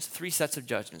judgments, 3 sets of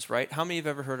judgments, right? How many have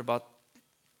ever heard about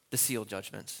the seal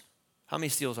judgments? How many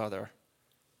seals are there?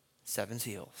 7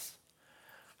 seals.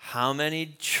 How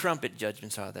many trumpet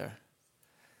judgments are there?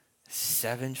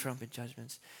 7 trumpet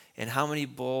judgments. And how many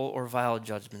bowl or vial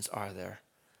judgments are there?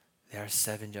 There are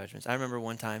 7 judgments. I remember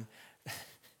one time,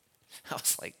 I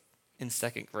was like in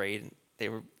 2nd grade,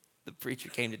 and the preacher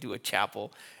came to do a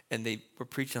chapel, and they were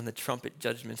preaching on the trumpet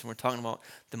judgments, and we're talking about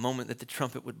the moment that the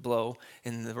trumpet would blow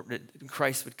and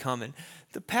Christ would come. And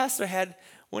the pastor had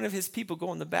one of his people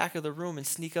go in the back of the room and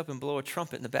sneak up and blow a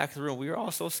trumpet in the back of the room. We were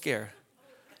all so scared.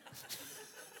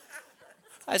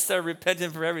 I started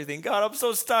repenting for everything. God, I'm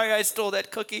so sorry I stole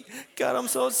that cookie. God, I'm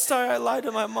so sorry I lied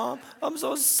to my mom. I'm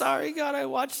so sorry, God, I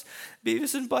watched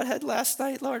Beavis and Butthead last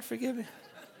night. Lord, forgive me.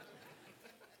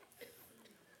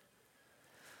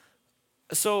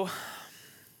 So,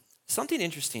 something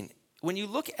interesting. When you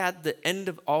look at the end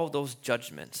of all those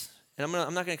judgments, and I'm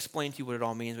not going to explain to you what it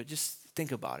all means, but just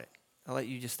think about it. I'll let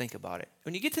you just think about it.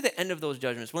 When you get to the end of those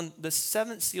judgments, when the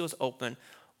 7th seal is open,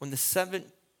 when the 7th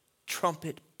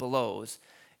trumpet blows,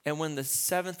 and when the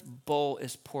 7th bowl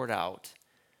is poured out,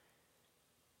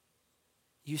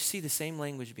 you see the same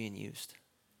language being used.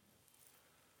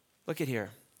 Look at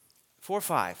here.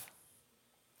 4:5.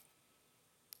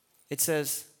 It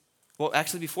says, well,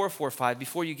 actually before 4:5,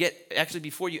 before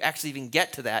you actually even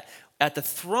get to that, at the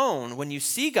throne, when you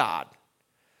see God,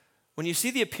 when you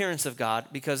see the appearance of God,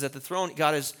 because at the throne,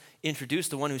 God is introduced,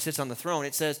 the one who sits on the throne,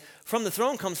 it says, from the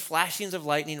throne comes flashings of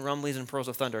lightning, rumblings, and pearls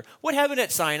of thunder. What happened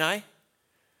at Sinai?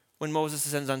 When Moses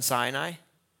ascends on Sinai,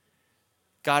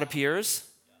 God appears.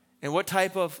 And what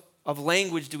type of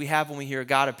language do we have when we hear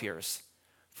God appears?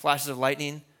 Flashes of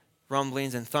lightning,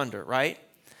 rumblings, and thunder, right?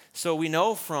 So we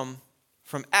know from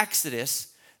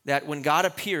Exodus that when God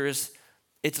appears,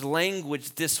 it's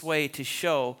language this way to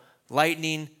show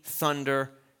lightning,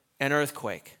 thunder, and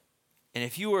earthquake. And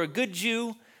if you were a good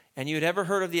Jew and you had ever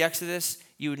heard of the Exodus,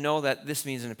 you would know that this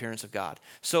means an appearance of God.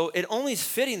 So it only is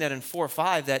fitting that in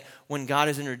 4:5 that when God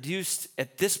is introduced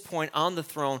at this point on the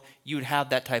throne, you would have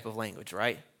that type of language,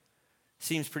 right?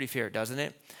 Seems pretty fair, doesn't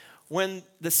it? When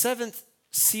the seventh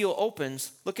seal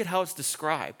opens, look at how it's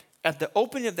described. At the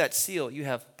opening of that seal, you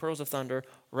have pearls of thunder,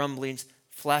 rumblings,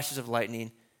 flashes of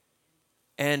lightning,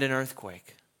 and an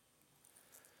earthquake.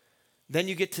 Then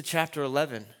you get to chapter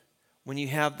 11, when you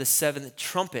have the seventh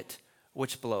trumpet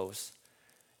which blows.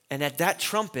 And at that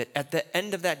trumpet, at the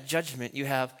end of that judgment, you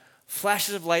have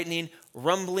flashes of lightning,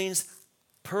 rumblings,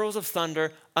 pearls of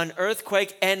thunder, an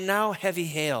earthquake, and now heavy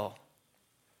hail.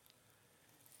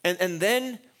 And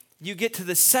then you get to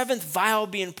the seventh vial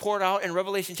being poured out in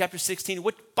Revelation chapter 16,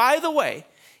 which, by the way,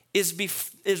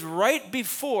 is right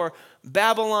before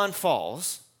Babylon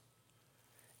falls.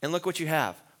 And look what you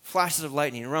have. Flashes of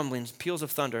lightning, rumblings, peals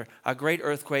of thunder, a great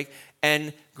earthquake,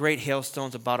 and great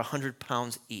hailstones about 100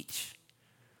 pounds each.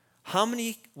 How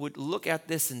many would look at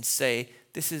this and say,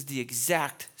 this is the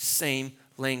exact same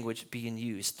language being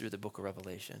used through the book of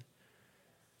Revelation?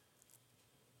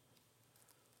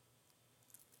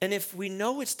 And if we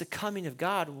know it's the coming of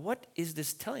God, what is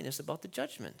this telling us about the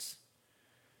judgments?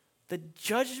 The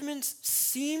judgments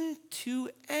seem to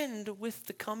end with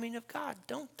the coming of God,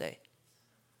 don't they?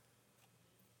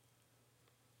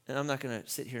 And I'm not going to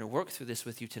sit here and work through this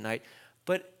with you tonight,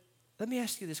 but let me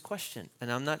ask you this question,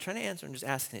 and I'm not trying to answer, I'm just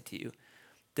asking it to you.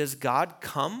 Does God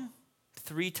come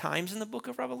 3 times in the book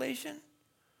of Revelation?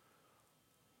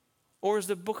 Or is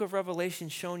the book of Revelation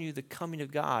showing you the coming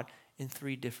of God in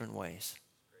 3 different ways?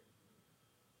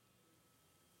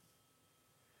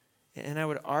 And I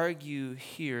would argue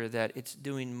here that it's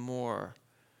doing more.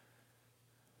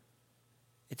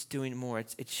 It's doing more.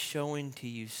 It's showing to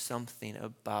you something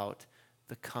about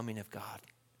the coming of God.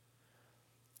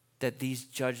 That these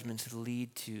judgments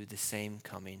lead to the same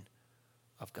coming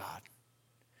of God.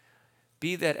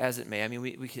 Be that as it may, I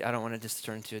mean, I don't want to just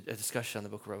turn to a discussion on the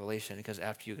book of Revelation, because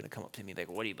after you're going to come up to me and be like,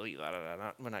 what do you believe?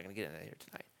 We're not going to get into that here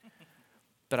tonight.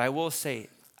 But I will say,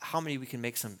 how many we can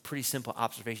make some pretty simple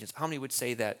observations. How many would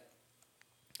say that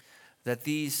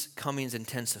these comings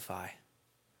intensify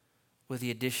with the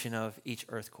addition of each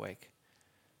earthquake?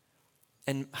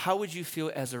 And how would you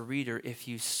feel as a reader if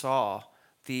you saw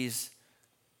these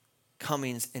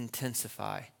comings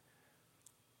intensify?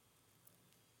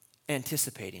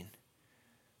 Anticipating.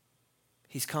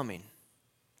 He's coming.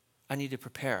 I need to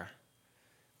prepare.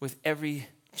 With every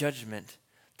judgment,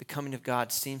 the coming of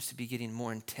God seems to be getting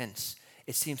more intense.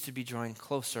 It seems to be drawing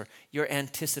closer. Your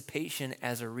anticipation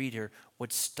as a reader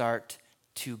would start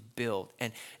to build.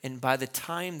 And by the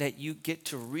time that you get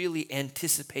to really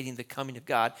anticipating the coming of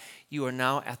God, you are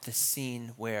now at the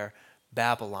scene where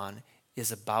Babylon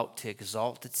is about to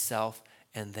exalt itself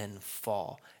and then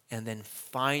fall. And then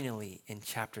finally in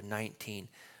chapter 19,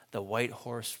 the white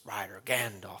horse rider,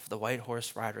 Gandalf, the white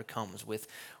horse rider comes with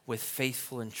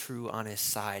faithful and true on his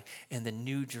side, and the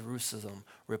new Jerusalem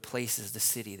replaces the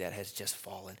city that has just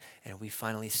fallen. And we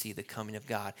finally see the coming of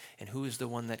God. And who is the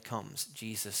one that comes?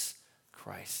 Jesus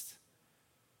Christ.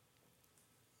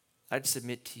 I'd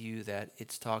submit to you that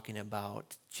it's talking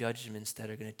about judgments that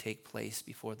are going to take place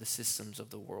before the systems of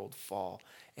the world fall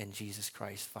and Jesus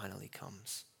Christ finally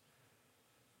comes.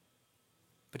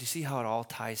 But you see how it all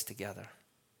ties together.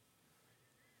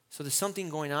 So there's something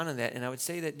going on in that, and I would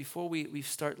say that before we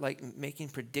start like making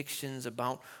predictions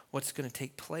about what's going to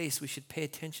take place, we should pay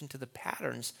attention to the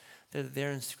patterns that are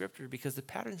there in Scripture, because the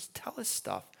patterns tell us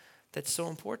stuff that's so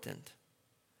important.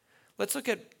 Let's look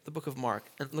at the book of Mark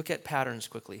and look at patterns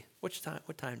quickly. What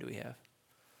time do we have?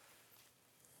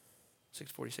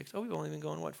 6:46. Oh, we've only been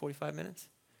going, 45 minutes?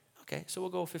 Okay, so we'll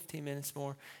go 15 minutes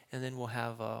more, and then we'll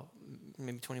have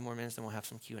maybe 20 more minutes, then we'll have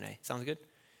some Q&A. Sounds good?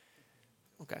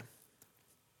 Okay.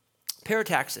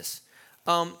 Parataxis.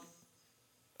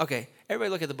 Okay, everybody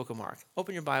look at the book of Mark.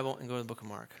 Open your Bible and go to the book of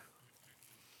Mark.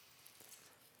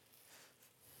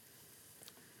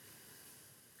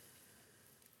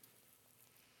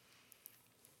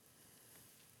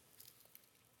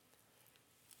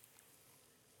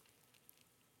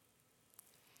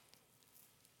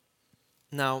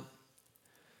 Now,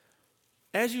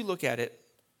 as you look at it,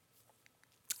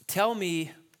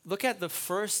 look at the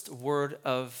first word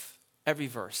of every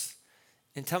verse,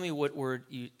 and tell me what word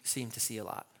you seem to see a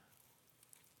lot.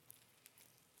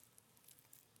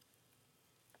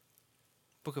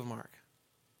 Book of Mark.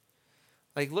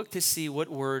 Look to see what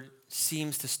word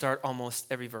seems to start almost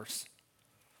every verse.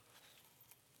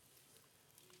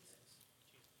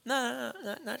 No,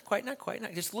 not quite.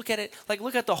 Just look at it, like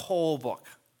look at the whole book.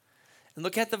 And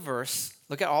look at the verse,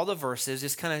 look at all the verses,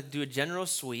 just kind of do a general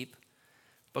sweep,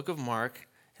 book of Mark,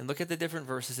 and look at the different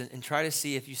verses and try to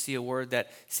see if you see a word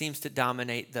that seems to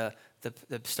dominate the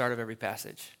start of every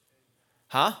passage.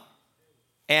 Huh?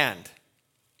 And.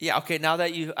 Yeah, okay, now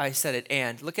that I said it,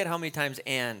 and. Look at how many times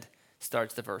and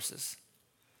starts the verses.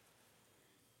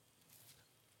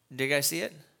 Do you guys see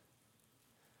it?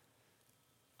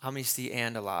 How many see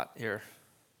and a lot here?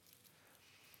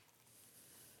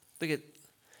 Look at,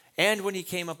 and when he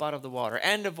came up out of the water,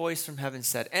 and a voice from heaven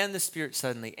said, and the Spirit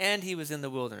suddenly, and he was in the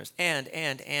wilderness, and.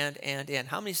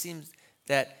 How many seems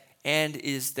that and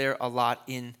is there a lot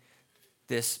in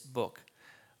this book?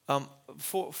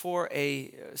 For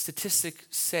a statistic's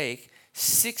sake,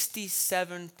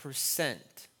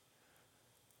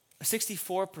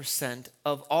 64%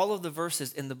 of all of the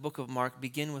verses in the book of Mark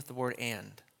begin with the word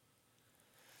and.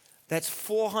 That's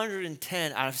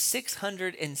 410 out of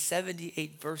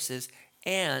 678 verses,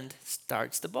 and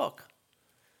starts the book.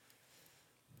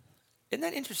 Isn't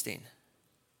that interesting?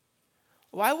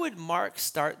 Why would Mark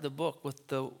start the book with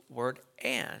the word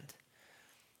and?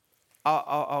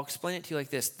 I'll explain it to you like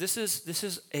this. This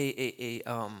is a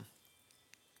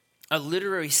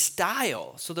literary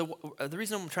style. So the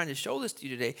reason I'm trying to show this to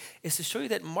you today is to show you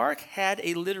that Mark had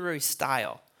a literary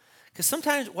style. Because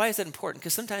sometimes, why is that important?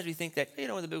 Because sometimes we think that, the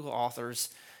biblical authors,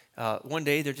 one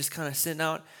day they're just kind of sitting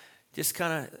out, just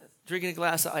kind of drinking a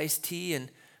glass of iced tea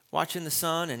and watching the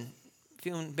sun and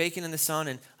feeling bacon in the sun,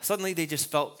 and suddenly they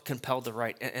just felt compelled to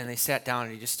write, and they sat down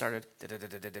and he just started,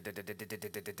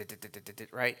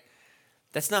 right?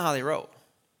 That's not how they wrote.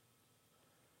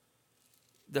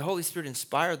 The Holy Spirit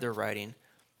inspired their writing,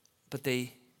 but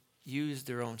they used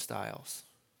their own styles.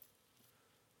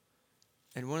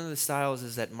 And one of the styles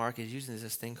is that Mark is using is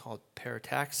this thing called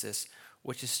parataxis,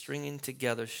 which is stringing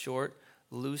together short,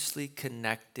 loosely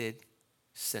connected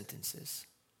sentences.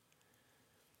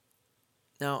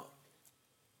 Now,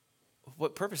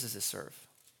 what purpose does this serve?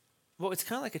 Well, it's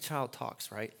kind of like a child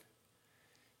talks, right?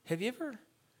 Has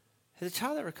a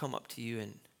child ever come up to you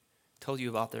and told you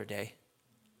about their day?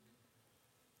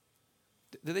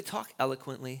 Do they talk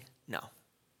eloquently? No.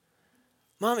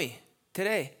 Mommy,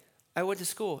 today I went to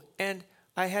school and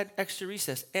I had extra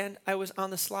recess and I was on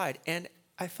the slide and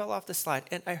I fell off the slide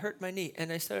and I hurt my knee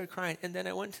and I started crying and then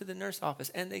I went to the nurse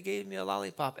office and they gave me a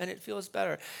lollipop and it feels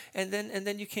better. And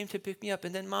then you came to pick me up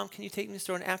and then, Mom, can you take me to the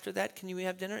store, and after that can we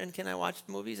have dinner and can I watch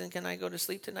movies and can I go to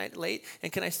sleep tonight late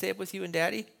and can I stay up with you and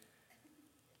Daddy?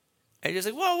 And you're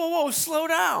just like, whoa, slow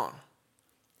down.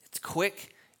 It's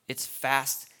quick, it's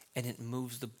fast, and it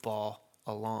moves the ball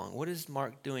along. What is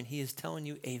Mark doing? He is telling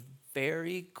you a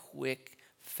very quick,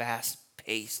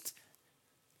 fast-paced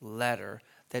letter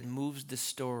that moves the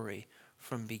story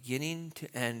from beginning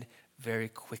to end very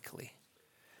quickly.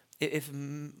 If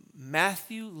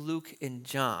Matthew, Luke, and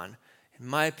John, in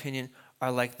my opinion,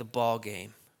 are like the ball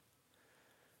game,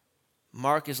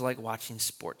 Mark is like watching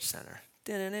Sports Center.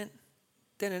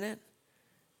 Dun-dun-dun.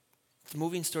 The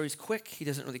moving story is quick. He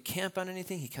doesn't really camp on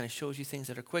anything. He kind of shows you things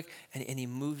that are quick, and he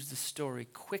moves the story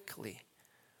quickly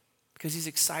because he's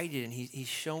excited and he's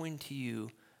showing to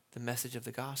you the message of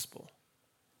the gospel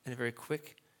in a very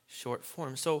quick, short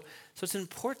form. So it's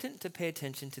important to pay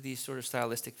attention to these sort of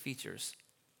stylistic features.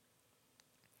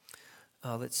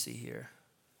 Let's see here.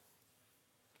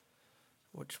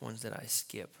 Which ones did I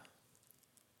skip?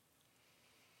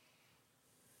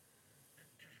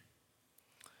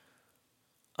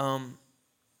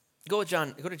 Go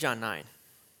to John 9.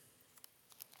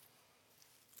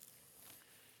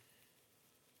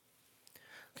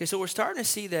 Okay, so we're starting to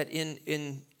see that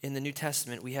in the New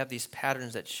Testament we have these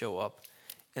patterns that show up,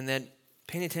 and that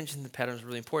paying attention to the patterns is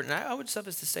really important. I would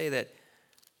suffice to say that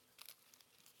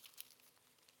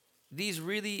these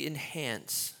really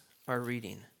enhance our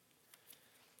reading.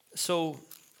 So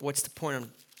what's the point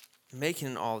I'm making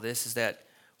in all this is that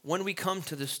when we come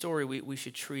to the story, we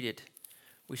should treat it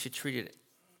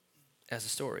as a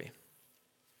story.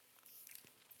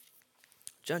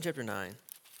 John chapter 9.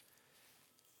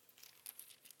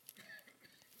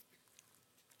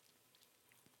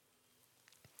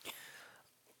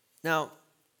 Now,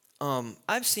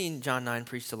 I've seen John 9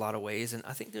 preached a lot of ways, and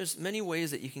I think there's many ways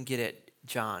that you can get at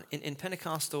John. In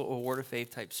Pentecostal or Word of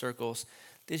Faith type circles,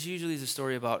 this usually is a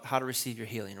story about how to receive your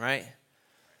healing, right?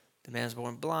 The man's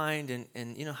born blind, and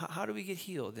how do we get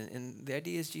healed? And the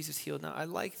idea is Jesus healed. Now, I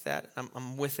like that.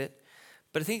 I'm with it.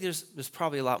 But I think there's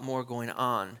probably a lot more going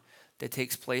on that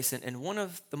takes place. And one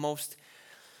of the most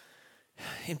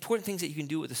important things that you can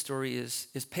do with the story is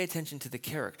pay attention to the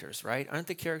characters, right? Aren't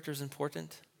the characters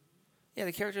important? Yeah,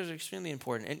 the characters are extremely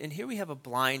important. And here we have a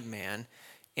blind man,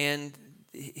 and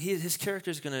his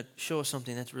character is going to show us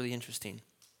something that's really interesting.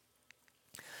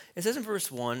 It says in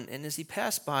verse 1, and as he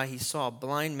passed by, he saw a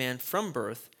blind man from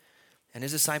birth, and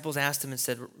his disciples asked him and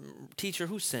said, Teacher,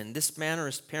 who sinned, this man or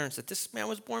his parents, that this man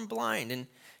was born blind? And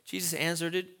Jesus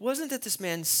answered, it wasn't that this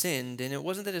man sinned, and it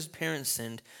wasn't that his parents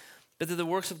sinned, but that the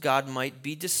works of God might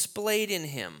be displayed in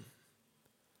him.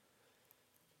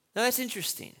 Now that's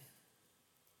interesting.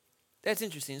 That's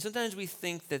interesting. Sometimes we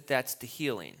think that that's the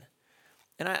healing.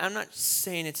 And I'm not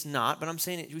saying it's not, but I'm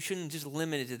saying we shouldn't just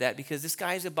limit it to that, because this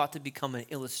guy is about to become an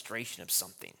illustration of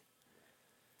something.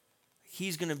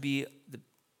 He's going to be the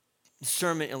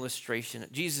sermon illustration,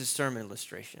 Jesus' sermon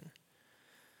illustration.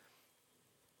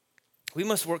 We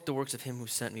must work the works of him who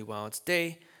sent me while it's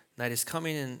day. Night is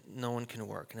coming and no one can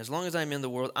work. And as long as I'm in the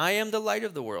world, I am the light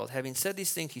of the world. Having said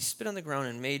these things, he spit on the ground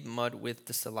and made mud with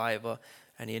the saliva.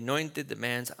 And he anointed the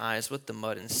man's eyes with the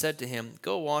mud and said to him,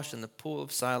 Go wash in the pool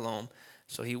of Siloam.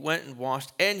 So he went and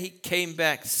washed, and he came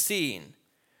back seeing.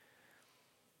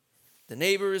 The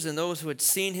neighbors and those who had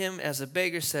seen him as a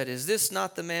beggar said, Is this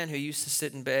not the man who used to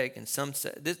sit and beg? And some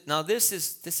said, this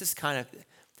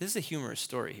is a humorous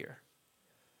story here.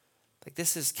 Like,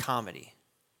 this is comedy.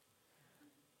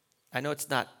 I know it's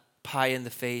not pie in the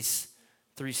face,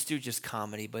 Three Stooges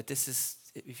comedy, but this is,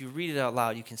 if you read it out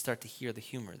loud, you can start to hear the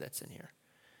humor that's in here.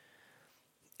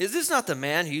 Is this not the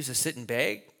man who used to sit and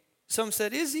beg? Some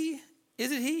said, Is he?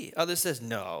 Is it he? Others says,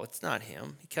 No, it's not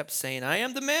him. He kept saying, I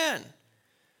am the man.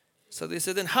 So they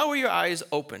said, Then how were your eyes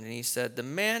opened? And he said, The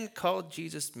man called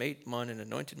Jesus made mud and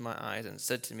anointed my eyes and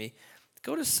said to me,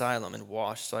 Go to Siloam and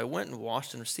wash. So I went and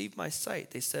washed and received my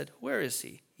sight. They said, Where is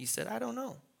he? He said, I don't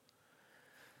know.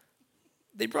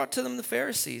 They brought to the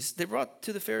Pharisees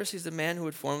the man who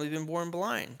had formerly been born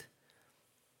blind.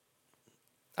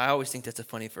 I always think that's a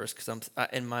funny verse, because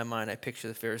in my mind I picture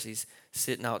the Pharisees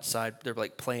sitting outside. They're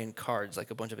like playing cards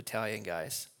like a bunch of Italian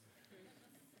guys.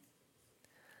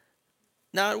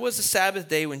 Now it was the Sabbath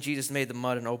day when Jesus made the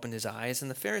mud and opened his eyes. And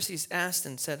the Pharisees asked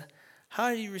and said, How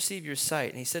did you receive your sight?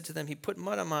 And he said to them, He put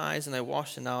mud on my eyes and I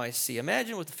washed and now I see.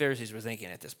 Imagine what the Pharisees were thinking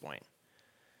at this point.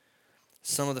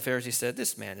 Some of the Pharisees said,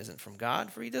 This man isn't from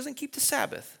God, for he doesn't keep the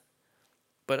Sabbath.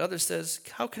 But others says,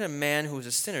 How can a man who is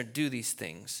a sinner do these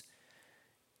things?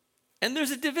 And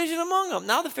there's a division among them.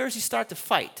 Now the Pharisees start to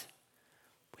fight.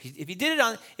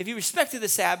 If he respected the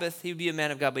Sabbath, he would be a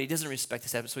man of God, but he doesn't respect the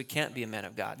Sabbath, so he can't be a man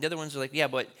of God. The other ones are like,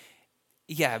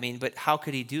 but how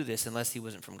could he do this unless he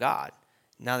wasn't from God?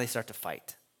 Now they start to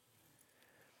fight.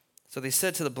 So they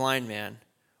said to the blind man,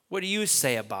 What do you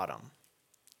say about him?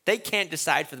 They can't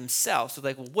decide for themselves. So they're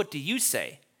like, Well, what do you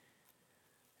say?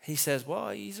 He says, Well,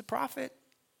 he's a prophet.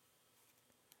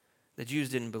 The Jews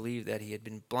didn't believe that he had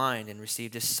been blind and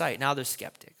received his sight. Now they're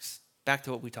skeptics. Back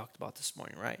to what we talked about this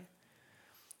morning, right?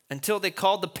 Until they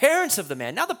called the parents of the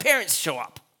man. Now the parents show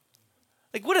up.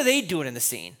 Like, what are they doing in the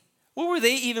scene? Where were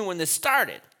they even when this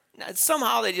started? Now,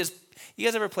 somehow you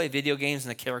guys ever play video games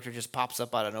and the character just pops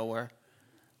up out of nowhere?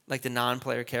 Like the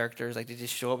non-player characters, like they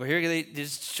just show up. Here they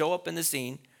just show up in the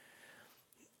scene.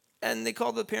 And they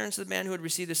called the parents of the man who had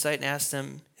received his sight and asked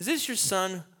them, Is this your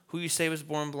son who you say was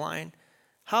born blind?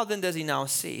 How then does he now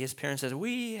see? His parents said,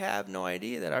 We have no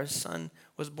idea that our son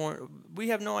was born. We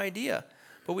have no idea.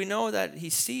 But we know that he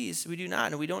sees. We do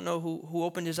not. And we don't know who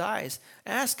opened his eyes.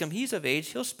 Ask him. He's of age.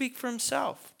 He'll speak for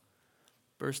himself.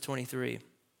 Verse 23.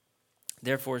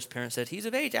 Therefore his parents said, He's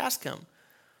of age. Ask him.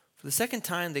 For the second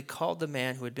time they called the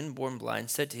man who had been born blind and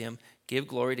said to him, Give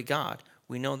glory to God.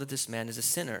 We know that this man is a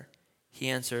sinner. He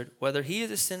answered, Whether he is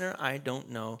a sinner, I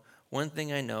don't know. One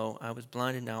thing I know, I was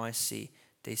blind and now I see.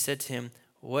 They said to him,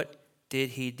 What did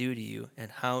he do to you,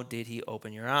 and how did he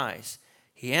open your eyes?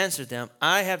 He answered them,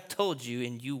 I have told you,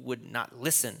 and you would not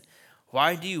listen.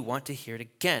 Why do you want to hear it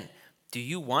again? Do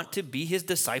you want to be his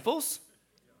disciples?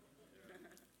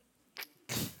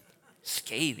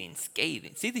 Scathing.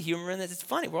 See the humor in this? It's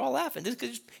funny. We're all laughing.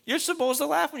 You're supposed to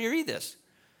laugh when you read this.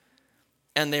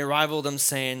 And they rivaled him,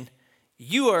 saying,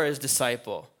 You are his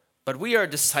disciple, but we are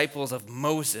disciples of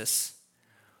Moses.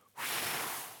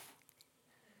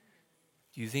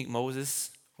 Do you think Moses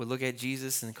would look at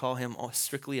Jesus and call him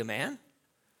strictly a man?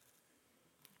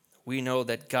 We know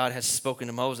that God has spoken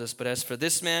to Moses, but as for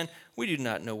this man, we do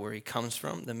not know where he comes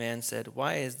from. The man said,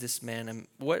 Why,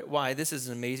 this is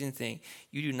an amazing thing.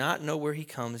 You do not know where he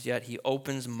comes, yet he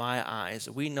opens my eyes.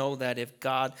 We know that if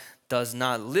God does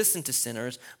not listen to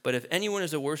sinners, but if anyone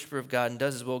is a worshiper of God and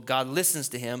does his will, God listens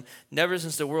to him. Never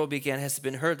since the world began has it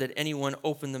been heard that anyone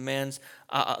opened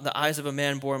the eyes of a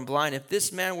man born blind. If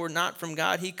this man were not from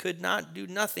God, he could not do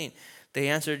nothing. They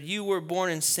answered, you were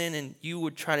born in sin, and you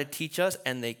would try to teach us.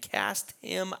 And they cast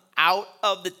him out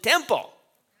of the temple.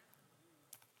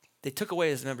 They took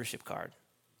away his membership card.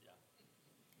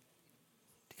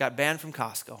 He got banned from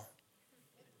Costco.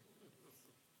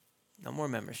 No more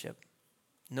membership.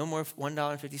 No more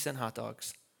 $1.50 hot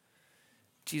dogs.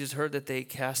 Jesus heard that they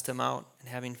cast him out, and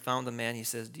having found the man, he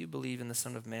says, do you believe in the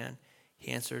Son of Man?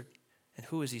 He answered, and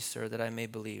who is he, sir, that I may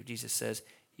believe? Jesus says,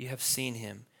 you have seen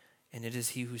him, and it is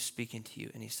he who's speaking to you.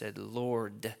 And he said,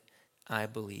 Lord, I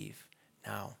believe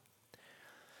now.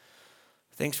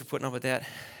 Thanks for putting up with that.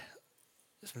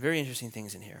 There's some very interesting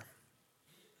things in here.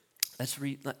 Let's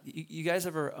read. You guys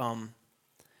ever,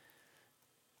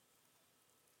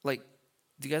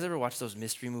 do you guys ever watch those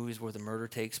mystery movies where the murder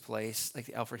takes place, like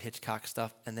the Alfred Hitchcock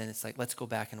stuff, and then it's like, let's go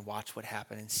back and watch what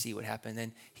happened and see what happened. And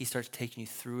then he starts taking you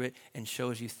through it and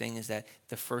shows you things that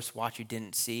the first watch you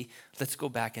didn't see. Let's go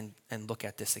back and look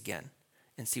at this again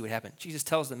and see what happened. Jesus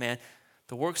tells the man,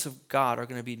 the works of God are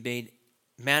going to be made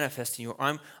manifest in you. Or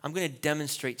I'm going to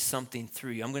demonstrate something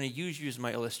through you. I'm going to use you as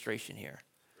my illustration here.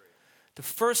 The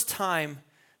first time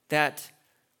that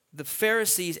the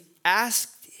Pharisees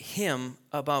asked him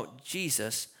about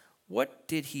Jesus, what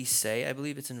did he say? I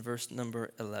believe it's in verse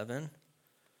number 11.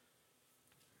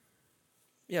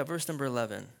 Yeah, verse number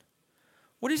 11.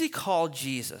 What does he call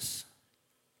Jesus?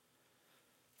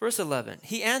 Verse 11.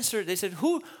 He answered, they said,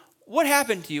 what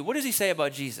happened to you? What does he say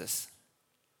about Jesus?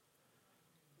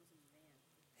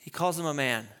 He calls him a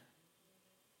man.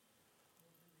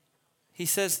 He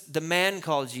says, the man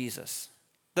called Jesus.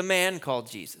 The man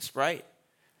called Jesus, right?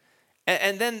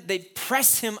 And then they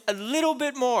press him a little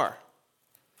bit more.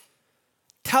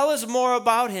 Tell us more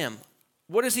about him.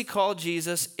 What does he call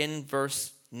Jesus in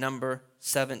verse number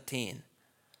 17?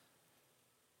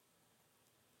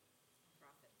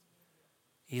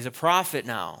 He's a prophet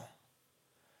now.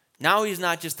 Now he's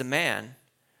not just a man.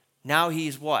 Now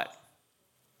he's what?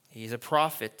 He's a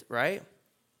prophet, right?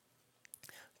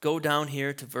 Go down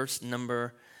here to verse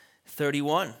number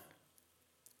 31.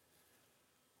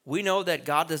 We know that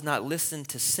God does not listen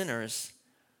to sinners,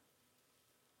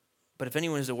 but if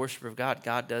anyone is a worshiper of God,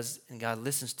 God does, and God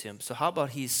listens to him. So how about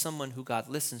he's someone who God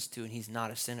listens to and he's not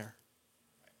a sinner?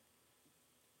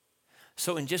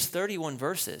 So in just 31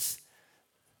 verses,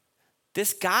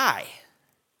 this guy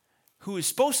who is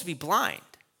supposed to be blind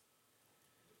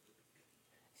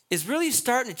is really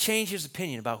starting to change his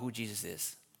opinion about who Jesus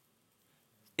is,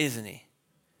 isn't he?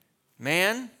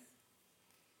 Man,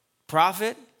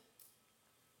 prophet,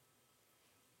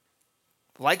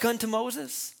 like unto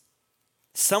Moses,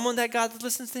 someone that God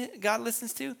listens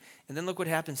to. And then look what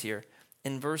happens here.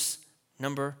 In verse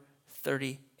number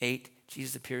 38,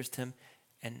 Jesus appears to him,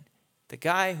 and the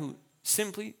guy who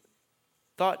simply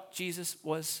thought Jesus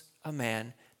was a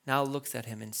man now looks at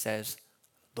him and says,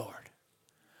 Lord,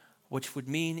 which would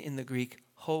mean in the Greek,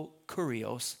 ho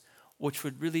kurios, which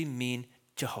would really mean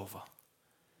Jehovah.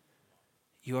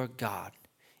 You are God.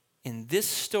 In this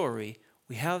story,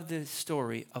 we have the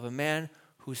story of a man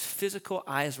whose physical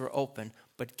eyes were open,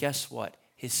 but guess what?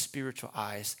 His spiritual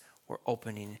eyes were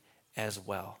opening as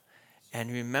well.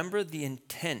 And remember the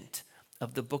intent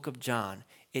of the book of John.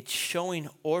 It's showing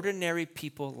ordinary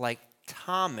people like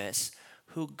Thomas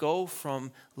who go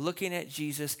from looking at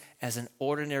Jesus as an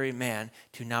ordinary man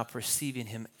to now perceiving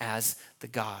him as the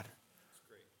God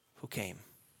who came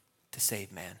to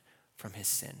save man from his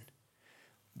sin.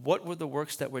 What were the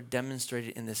works that were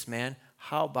demonstrated in this man?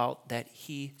 How about that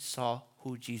he saw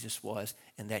who Jesus was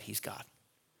and that he's God?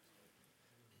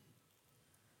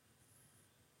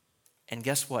 And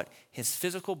guess what? His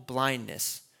physical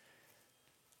blindness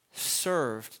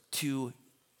served to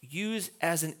use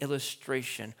as an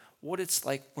illustration what it's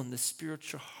like when the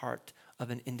spiritual heart of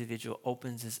an individual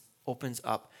opens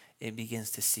up and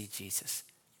begins to see Jesus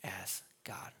as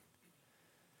God.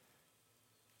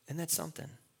 And that's something.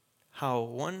 How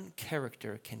one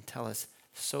character can tell us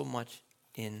so much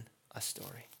in a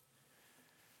story.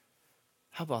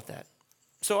 How about that?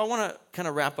 So I want to kind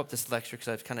of wrap up this lecture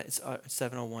because it's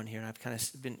 7:01 here, and I've kind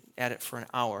of been at it for an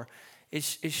hour.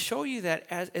 Is show you that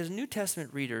as New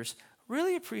Testament readers,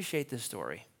 really appreciate this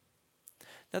story.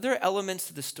 Now there are elements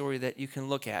to the story that you can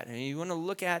look at, and you want to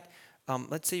look at.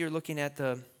 Let's say you're looking at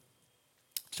the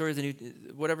story of the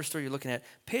whatever story you're looking at.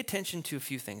 Pay attention to a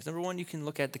few things. Number one, you can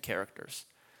look at the characters.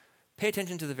 Pay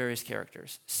attention to the various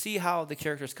characters. See how the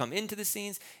characters come into the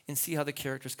scenes and see how the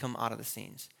characters come out of the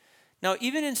scenes. Now,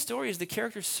 even in stories, the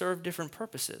characters serve different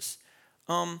purposes.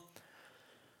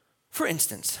 For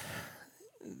instance,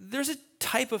 there's a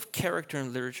type of character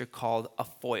in literature called a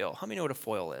foil. How many know what a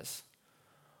foil is?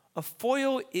 A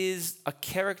foil is a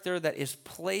character that is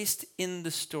placed in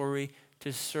the story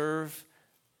to serve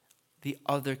the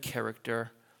other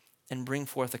character and bring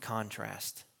forth a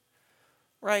contrast.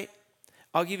 Right?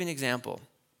 I'll give you an example.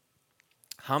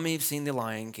 How many have seen The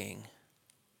Lion King?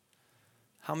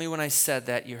 How many, when I said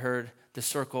that, you heard the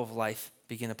circle of life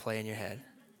begin to play in your head?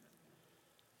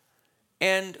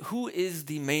 And who is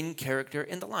the main character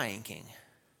in The Lion King?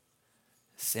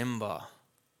 Simba.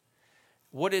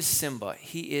 What is Simba?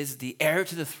 He is the heir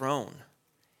to the throne.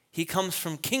 He comes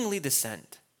from kingly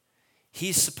descent.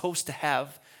 He's supposed to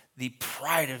have the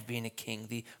pride of being a king,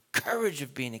 the courage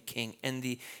of being a king, and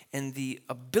the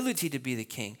ability to be the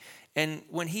king. And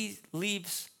when he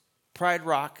leaves Pride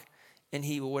Rock and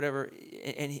he's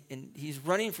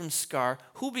running from Scar,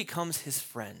 who becomes his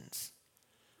friends?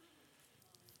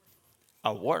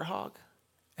 A warthog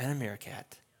and a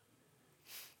meerkat.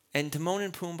 And Timon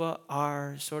and Pumbaa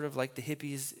are sort of like the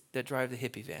hippies that drive the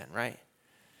hippie van, right?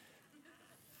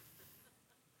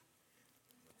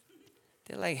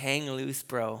 They're like, hang loose,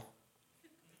 bro.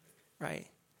 Right?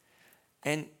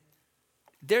 And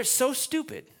they're so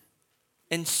stupid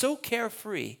and so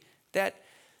carefree that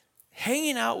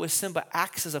hanging out with Simba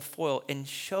acts as a foil and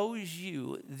shows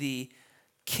you the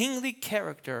kingly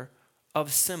character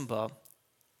of Simba,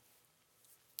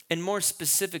 and more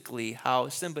specifically, how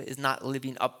Simba is not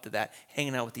living up to that,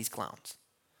 hanging out with these clowns.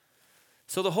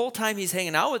 So the whole time he's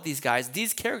hanging out with these guys,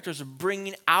 these characters are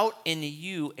bringing out in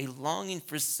you a longing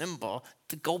for Simba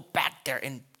to go back there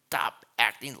and stop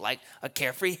acting like a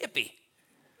carefree hippie.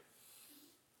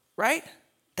 Right?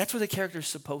 That's what the character is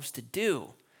supposed to do.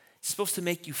 It's supposed to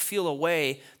make you feel a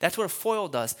way. That's what a foil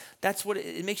does. That's what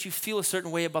it makes you feel a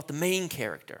certain way about the main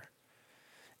character.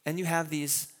 And you have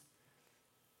these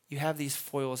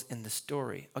foils in the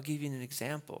story. I'll give you an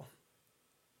example.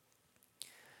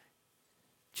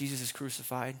 Jesus is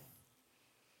crucified.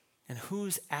 And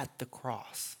who's at the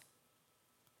cross?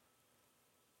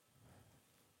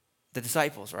 The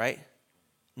disciples, right?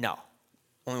 No.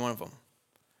 Only one of them.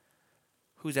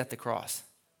 Who's at the cross?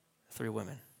 3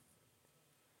 women.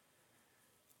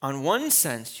 On one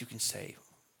sense, you can say,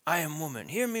 I am woman,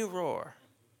 hear me roar.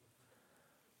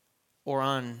 Or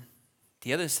on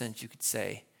the other sense, you could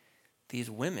say, these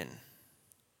women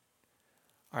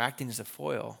are acting as a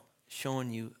foil,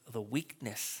 showing you the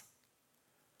weakness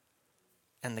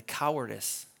and the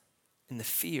cowardice and the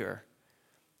fear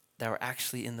that were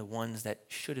actually in the ones that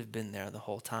should have been there the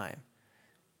whole time,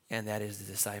 and that is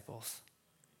the disciples.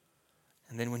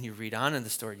 And then when you read on in the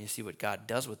story and you see what God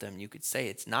does with them, you could say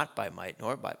it's not by might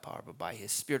nor by power, but by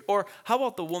his Spirit. Or how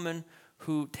about the woman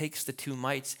who takes the 2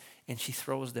 mites and she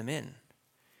throws them in?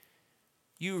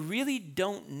 You really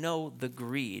don't know the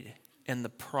greed and the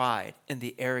pride and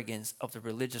the arrogance of the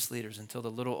religious leaders until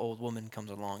the little old woman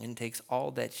comes along and takes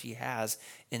all that she has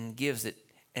and gives it.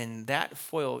 And that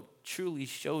foil truly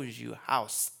shows you how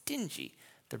stingy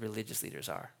the religious leaders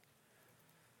are.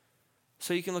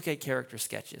 So you can look at character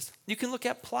sketches. You can look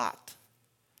at plot.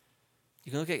 You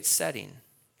can look at setting.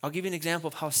 I'll give you an example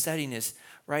of how setting is,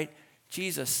 right?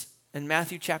 Jesus in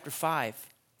Matthew chapter 5,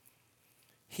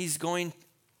 he's going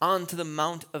on to the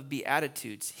Mount of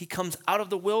Beatitudes. He comes out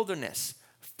of the wilderness,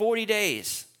 40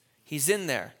 days. He's in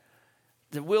there.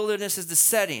 The wilderness is the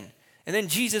setting. And then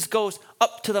Jesus goes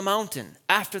up to the mountain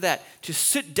after that to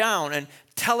sit down and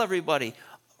tell everybody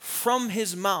from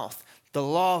his mouth the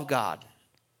law of God.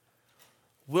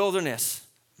 Wilderness,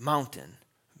 mountain.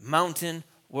 Mountain,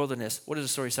 wilderness. What does the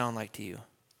story sound like to you?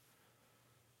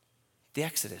 The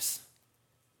Exodus.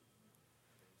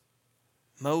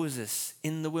 Moses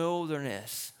in the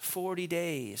wilderness, 40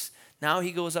 days. Now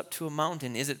he goes up to a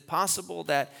mountain. Is it possible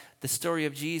that the story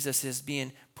of Jesus is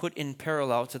being put in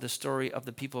parallel to the story of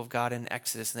the people of God in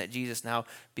Exodus, and that Jesus now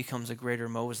becomes a greater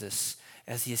Moses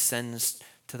as he ascends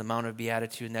to the Mount of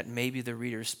Beatitude, and that maybe the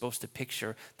reader is supposed to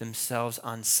picture themselves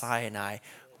on Sinai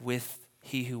with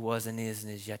he who was and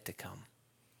is yet to come?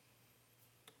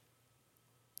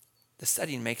 The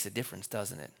setting makes a difference,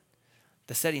 doesn't it?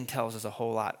 The setting tells us a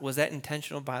whole lot. Was that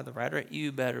intentional by the writer?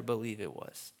 You better believe it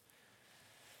was.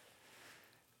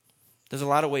 There's a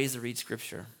lot of ways to read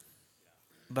Scripture,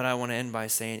 but I want to end by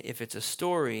saying if it's a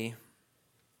story,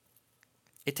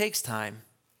 it takes time,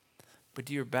 but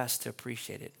do your best to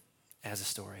appreciate it as a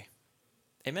story.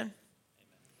 Amen?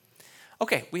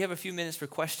 Okay, we have a few minutes for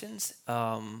questions.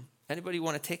 Anybody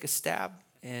want to take a stab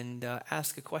and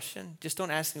ask a question? Just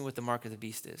don't ask me what the mark of the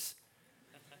beast is.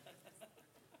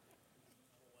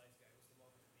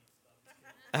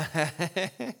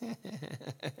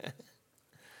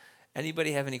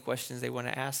 Anybody have any questions they want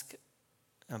to ask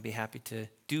I'll be happy to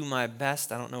do my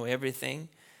best. I don't know everything,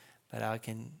 but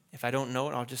if I don't know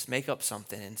it, I'll just make up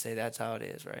something and say that's how it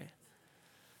is, right?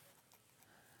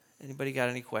 Anybody got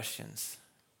any questions?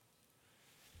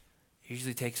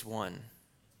 Usually takes one.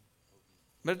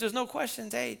 But if there's no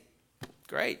questions, hey,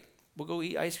 great. We'll go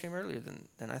eat ice cream earlier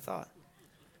than I thought.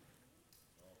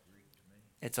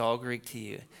 It's all Greek to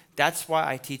you. That's why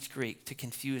I teach Greek, to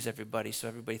confuse everybody so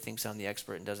everybody thinks I'm the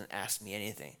expert and doesn't ask me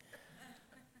anything.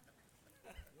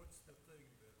 What's the thing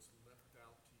that's leapt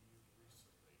out to you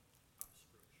recently out of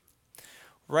Scripture?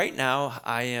 Right now,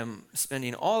 I am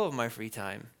spending all of my free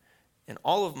time and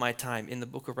all of my time in the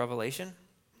book of Revelation.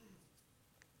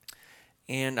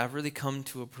 And I've really come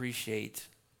to appreciate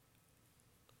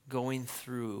going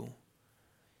through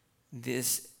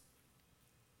this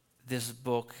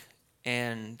book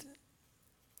and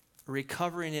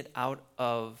recovering it out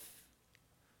of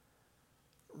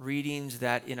readings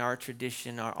that in our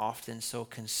tradition are often so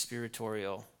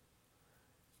conspiratorial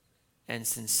and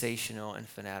sensational and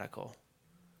fanatical.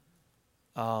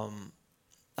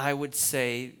 I would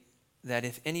say that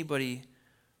if anybody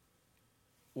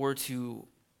were to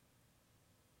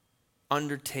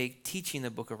undertake teaching the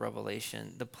book of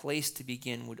Revelation, the place to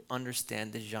begin would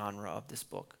understand the genre of this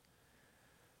book,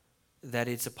 that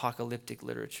it's apocalyptic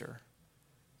literature,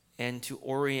 and to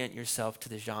orient yourself to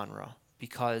the genre,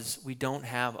 because we don't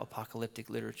have apocalyptic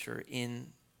literature in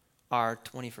our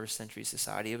 21st century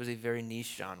society. It was a very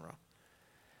niche genre.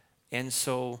 And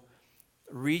so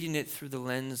reading it through the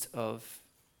lens of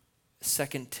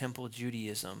Second Temple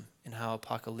Judaism and how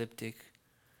apocalyptic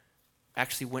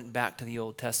actually went back to the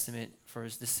Old Testament for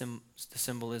the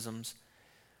symbolisms,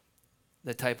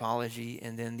 the typology,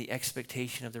 and then the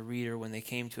expectation of the reader when they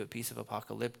came to a piece of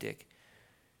apocalyptic,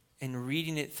 and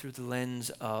reading it through the lens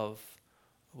of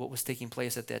what was taking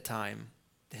place at that time,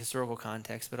 the historical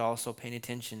context, but also paying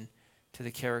attention to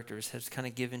the characters, has kind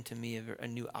of given to me a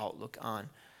new outlook on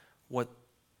what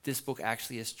this book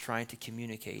actually is trying to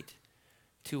communicate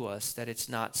to us, that it's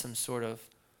not some sort of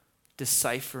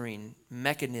deciphering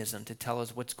mechanism to tell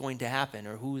us what's going to happen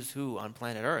or who's who on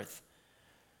planet Earth.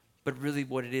 But really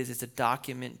what it is a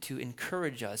document to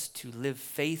encourage us to live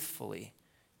faithfully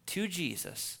to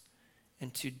Jesus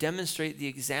and to demonstrate the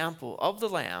example of the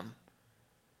Lamb,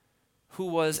 who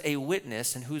was a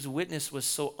witness and whose witness was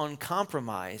so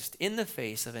uncompromised in the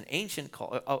face of an ancient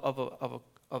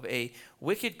of a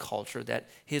wicked culture that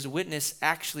his witness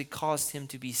actually caused him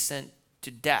to be sent to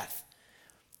death,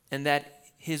 and that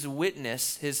his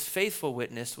witness, his faithful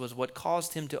witness, was what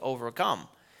caused him to overcome.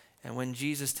 And when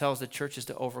Jesus tells the churches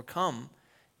to overcome,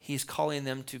 he's calling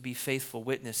them to be faithful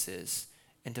witnesses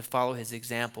and to follow his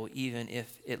example, even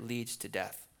if it leads to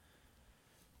death.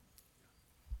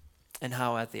 And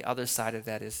how at the other side of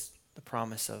that is the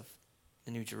promise of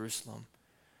the New Jerusalem.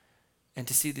 And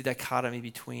to see the dichotomy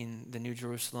between the New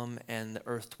Jerusalem and the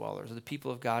earth dwellers, or the people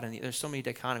of God. And there's so many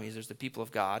dichotomies. There's the people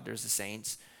of God, there's the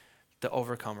saints, the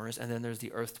overcomers, and then there's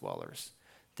the earth dwellers.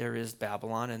 There is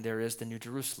Babylon, and there is the New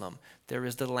Jerusalem. There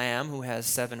is the Lamb who has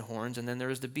 7 horns, and then there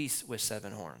is the beast with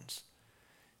 7 horns.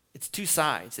 It's two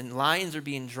sides, and lines are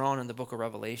being drawn in the book of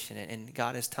Revelation, and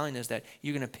God is telling us that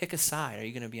you're going to pick a side. Are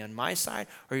you going to be on my side,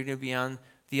 or are you going to be on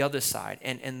the other side?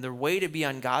 And the way to be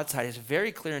on God's side is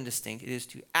very clear and distinct. It is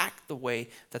to act the way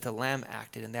that the Lamb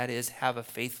acted, and that is have a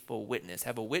faithful witness.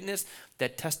 Have a witness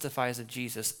that testifies of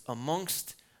Jesus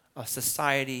amongst a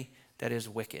society that is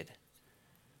wicked.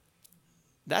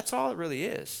 That's all it really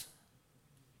is.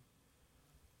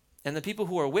 And the people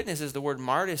who are witnesses, the word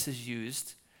martyrs is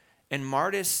used. And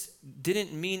martyrs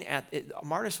didn't mean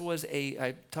martyrs was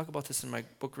I talk about this in my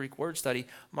book, Greek Word Study.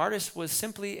 Martyrs was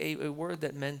simply a word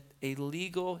that meant a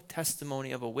legal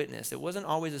testimony of a witness. It wasn't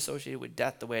always associated with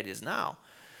death the way it is now.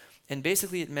 And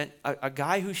basically it meant a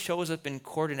guy who shows up in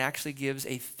court and actually gives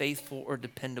a faithful or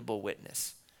dependable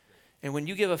witness. And when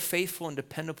you give a faithful and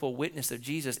dependable witness of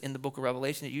Jesus in the book of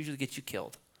Revelation, it usually gets you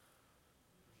killed.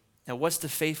 Now, what's the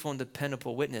faithful and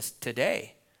dependable witness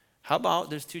today? How about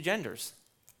there's 2 genders?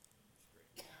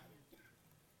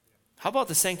 How about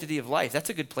the sanctity of life?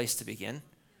 That's a good place to begin.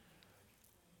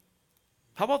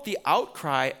 How about the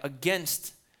outcry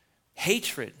against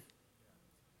hatred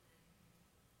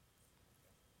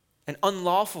and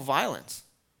unlawful violence?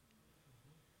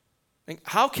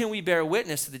 How can we bear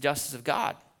witness to the justice of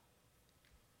God?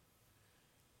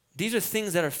 These are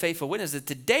things that are faithful witnesses that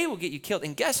today will get you killed.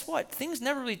 And guess what? Things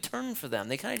never really turn for them.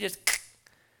 They kind of just...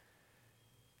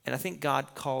 And I think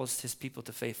God calls his people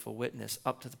to faithful witness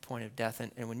up to the point of death.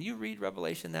 And when you read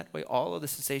Revelation that way, all of the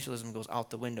sensationalism goes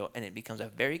out the window, and it becomes a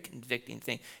very convicting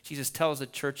thing. Jesus tells the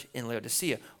church in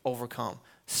Laodicea, overcome,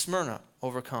 Smyrna,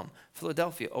 overcome.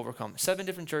 Philadelphia, overcome. 7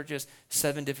 different churches,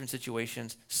 7 different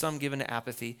situations, some given to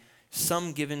apathy,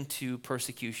 some given to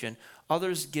persecution,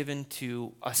 others given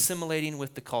to assimilating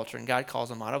with the culture. And God calls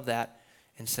them out of that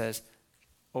and says,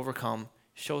 overcome,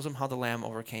 shows them how the Lamb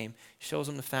overcame, shows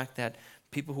them the fact that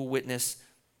people who witness,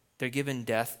 they're given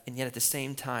death, and yet at the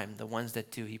same time, the ones that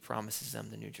do, he promises them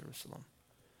the New Jerusalem.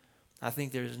 I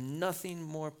think there's nothing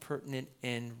more pertinent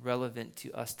and relevant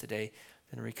to us today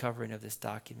than a recovering of this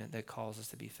document that calls us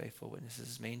to be faithful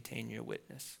witnesses. Maintain your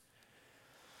witness.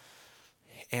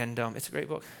 And it's a great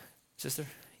book. Sister,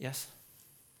 yes?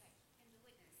 And the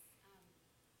witness,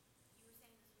 you were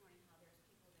saying this morning how there's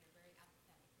people that are very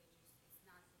apathetic. It's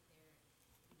not that they're,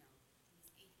 these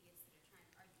atheists that are trying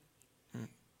to argue with you. Mm.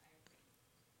 I agree.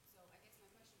 So I guess my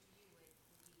question to you would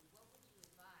be, what would you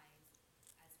advise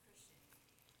as Christians,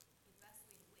 the best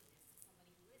way to witness to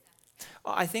somebody who is apathetic?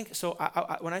 I think so.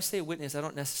 When I say witness, I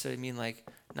don't necessarily mean like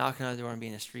knocking on the door and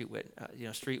being a street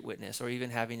witness, or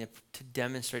even having to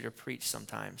demonstrate or preach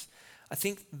sometimes. I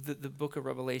think the book of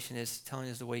Revelation is telling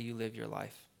us the way you live your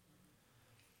life.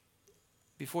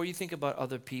 Before you think about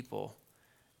other people,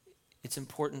 it's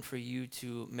important for you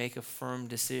to make a firm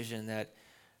decision that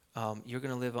you're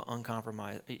going to live an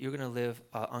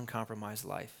uncompromised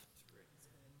life.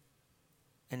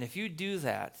 And if you do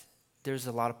that, there's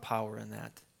a lot of power in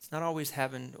that. It's not always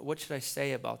having, what should I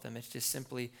say about them? It's just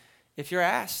simply, if you're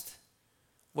asked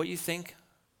what you think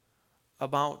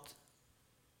about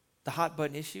the hot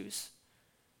button issues,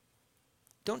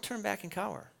 don't turn back and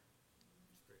cower.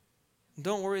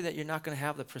 Don't worry that you're not going to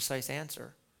have the precise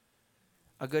answer.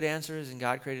 A good answer is, in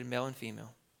God created male and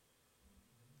female.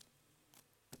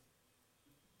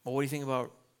 Well, what do you think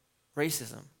about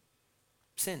racism?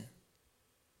 Sin.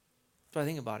 That's what I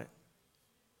think about it.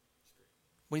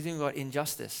 What do you think about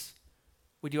injustice?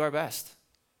 We do our best.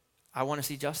 I want to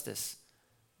see justice.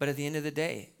 But at the end of the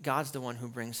day, God's the one who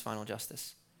brings final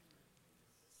justice.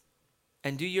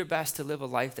 And do your best to live a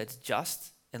life that's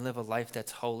just and live a life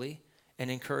that's holy, and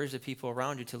encourage the people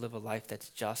around you to live a life that's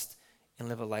just and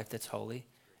live a life that's holy,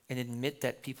 and admit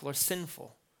that people are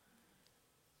sinful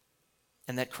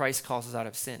and that Christ calls us out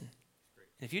of sin.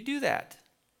 And if you do that,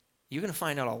 you're going to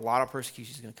find out a lot of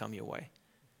persecution is going to come your way.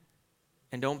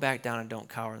 And don't back down and don't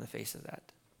cower in the face of that.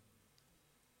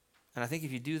 And I think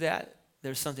if you do that,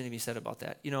 there's something to be said about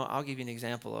that. I'll give you an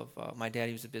example of my dad.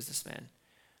 He was a businessman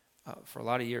for a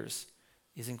lot of years.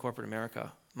 He's in corporate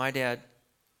America. My dad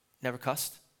never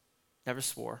cussed, never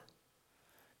swore,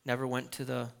 never went to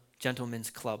the gentlemen's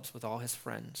clubs with all his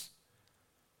friends.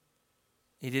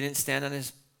 He didn't stand on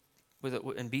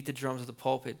and beat the drums of the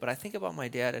pulpit. But I think about my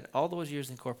dad and all those years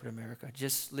in corporate America,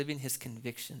 just living his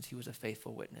convictions. He was a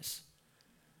faithful witness.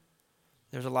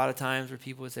 There's a lot of times where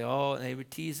people would say, oh, and they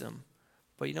would tease him.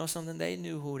 But you know something? They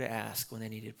knew who to ask when they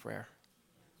needed prayer.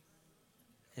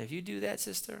 And if you do that,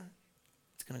 sister,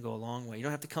 it's going to go a long way. You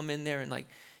don't have to come in there and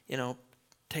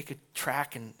take a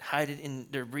track and hide it in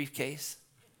their briefcase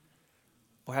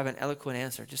or have an eloquent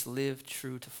answer. Just live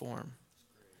true to form.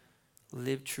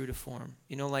 Live true to form.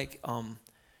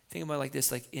 Think about it like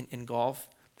this, like in golf,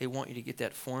 they want you to get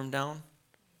that form down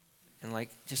and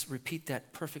just repeat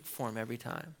that perfect form every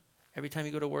time. Every time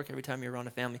you go to work, every time you're around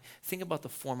a family, think about the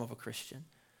form of a Christian,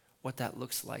 what that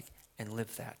looks like, and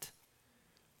live that.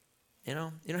 You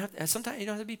don't have to, sometimes you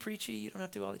don't have to be preachy, you don't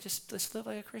have to do all that. Just live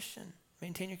like a Christian.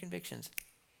 Maintain your convictions.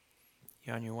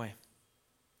 You're on your way.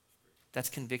 That's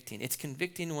convicting. It's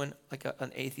convicting when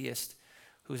an atheist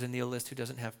who's a nihilist who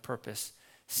doesn't have purpose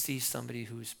sees somebody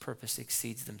whose purpose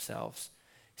exceeds themselves.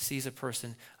 Sees a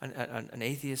person, an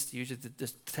atheist, usually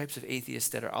the types of atheists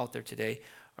that are out there today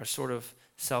are sort of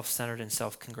self-centered and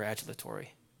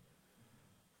self-congratulatory,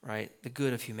 right? The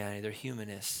good of humanity, they're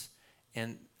humanists.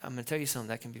 And I'm going to tell you something,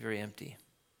 that can be very empty.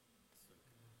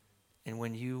 And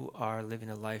when you are living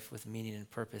a life with meaning and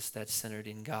purpose that's centered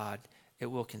in God, it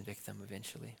will convict them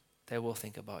eventually. They will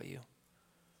think about you.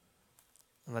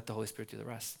 And let the Holy Spirit do the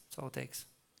rest. That's all it takes.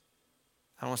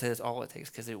 I don't want to say that's all it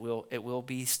takes, because it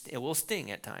will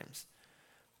sting at times.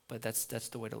 But that's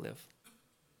the way to live.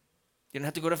 You don't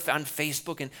have to go on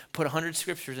Facebook and put 100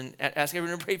 scriptures and ask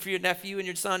everyone to pray for your nephew and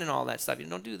your son and all that stuff. You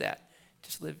don't do that.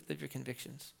 Just live your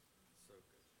convictions.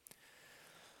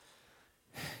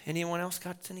 Anyone else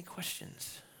got any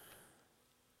questions?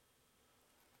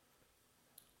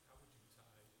 How would you tie,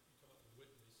 you talk about the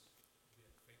witness, be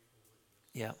a faithful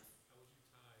witness. Yeah. How would you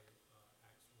tie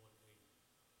Acts 1:8,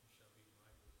 you shall be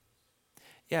my witness?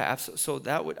 Yeah, absolutely.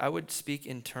 So I would speak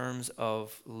in terms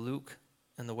of Luke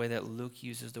and the way that Luke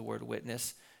uses the word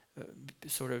witness.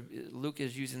 Luke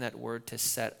is using that word to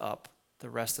set up the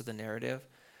rest of the narrative.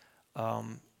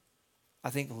 I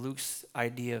think Luke's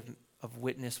idea of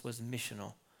witness was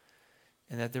missional,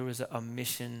 and that there was a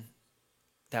mission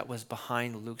that was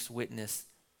behind Luke's witness,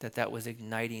 that was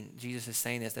igniting. Jesus is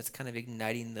saying this, that's kind of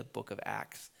igniting the book of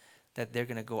Acts, that they're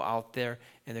going to go out there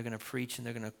and they're going to preach and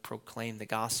they're going to proclaim the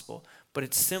gospel. But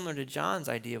it's similar to John's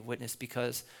idea of witness,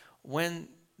 because when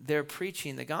they're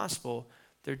preaching the gospel,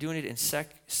 they're doing it in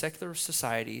secular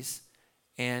societies,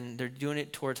 and they're doing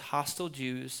it towards hostile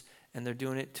Jews, and they're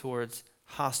doing it towards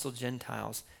hostile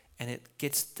Gentiles, and it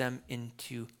gets them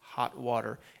into hot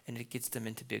water, and it gets them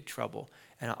into big trouble.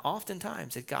 And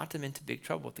oftentimes it got them into big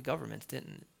trouble with the governments,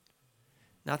 didn't it?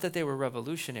 Not that they were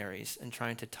revolutionaries and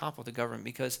trying to topple the government,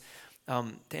 because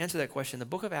to answer that question, the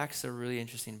book of Acts is a really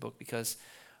interesting book because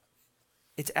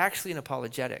it's actually an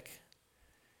apologetic.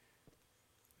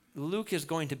 Luke is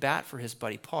going to bat for his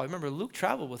buddy Paul. Remember, Luke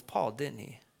traveled with Paul, didn't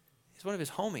he? He's one of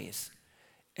his homies.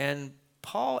 And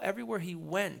Paul, everywhere he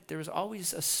went, there was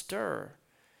always a stir.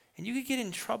 And you could get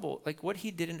in trouble. Like what he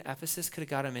did in Ephesus could have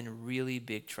got him in really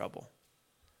big trouble.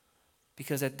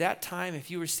 Because at that time,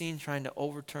 if you were seen trying to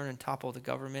overturn and topple the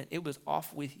government, it was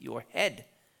off with your head.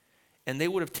 And they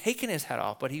would have taken his head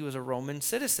off, but he was a Roman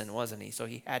citizen, wasn't he? So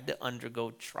he had to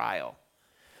undergo trial.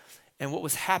 And what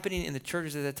was happening in the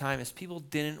churches at that time is people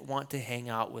didn't want to hang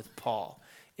out with Paul.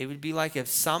 It would be like if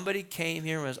somebody came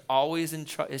here and was always in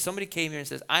trouble. If somebody came here and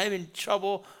says, I'm in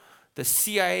trouble, the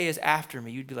CIA is after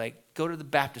me, you'd be like, go to the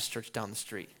Baptist church down the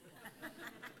street.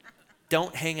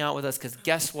 Don't hang out with us, because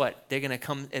guess what? They're going to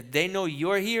come. If they know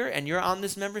you're here and you're on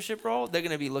this membership roll, they're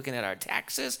going to be looking at our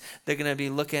taxes. They're going to be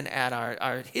looking at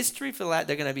our history for that.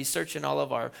 They're going to be searching all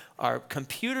of our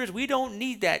computers. We don't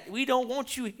need that. We don't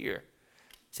want you here.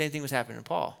 Same thing was happening to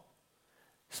Paul.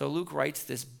 So Luke writes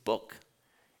this book,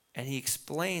 and he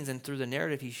explains, and through the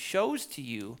narrative, he shows to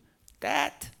you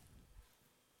that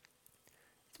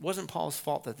it wasn't Paul's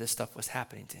fault that this stuff was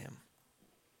happening to him.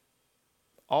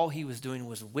 All he was doing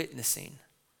was witnessing.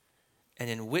 And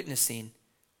in witnessing,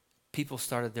 people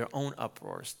started their own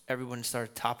uproars. Everyone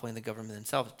started toppling the government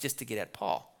themselves just to get at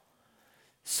Paul.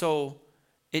 So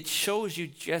it shows you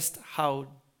just how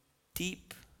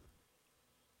deep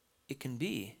it can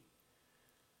be,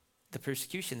 the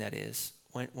persecution that is,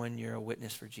 when you're a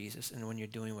witness for Jesus and when you're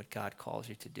doing what God calls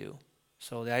you to do.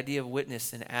 So the idea of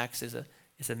witness in Acts is a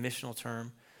missional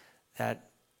term that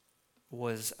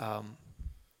was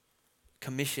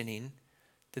commissioning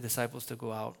the disciples to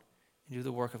go out and do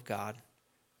the work of God,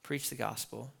 preach the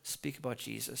gospel, speak about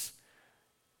Jesus,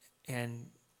 and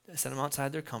sent them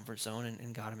outside their comfort zone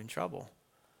and got them in trouble.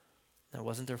 That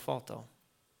wasn't their fault, though,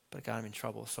 but it got them in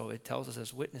trouble. So it tells us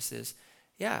as witnesses,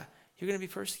 yeah, you're going to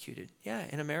be persecuted. Yeah,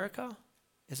 in America,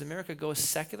 as America goes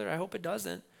secular, I hope it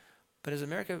doesn't, but as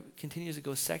America continues to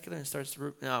go secular and starts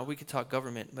to, now we could talk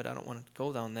government, but I don't want to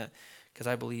go down that, because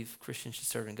I believe Christians should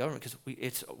serve in government, because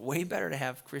it's way better to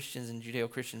have Christians and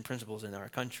Judeo-Christian principles in our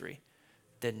country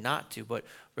than not to. But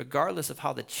regardless of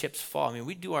how the chips fall, I mean,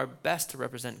 we do our best to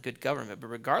represent good government, but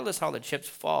regardless how the chips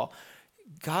fall,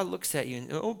 God looks at you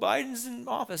and, oh, Biden's in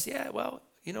office. Yeah, well,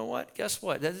 you know what? Guess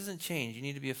what? That doesn't change. You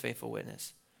need to be a faithful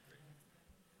witness.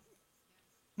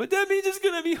 But that means it's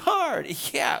going to be hard.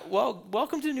 Yeah, well,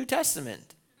 welcome to the New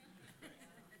Testament.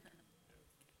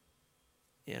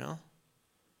 You know?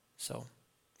 So,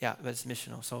 yeah, but it's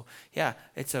missional. So, yeah,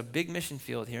 it's a big mission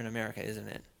field here in America, isn't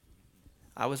it?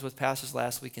 I was with pastors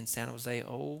last week in San Jose.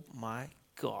 Oh, my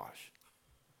gosh.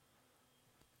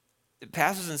 The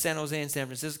pastors in San Jose and San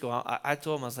Francisco, I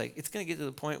told them, I was like, it's going to get to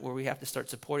the point where we have to start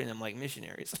supporting them like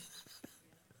missionaries.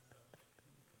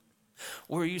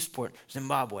 Where are you supporting?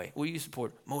 Zimbabwe. Where are you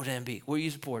supporting? Mozambique. Where are you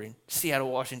supporting?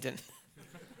 Seattle, Washington.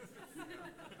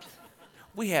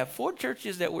 We have 4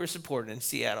 churches that we're supporting in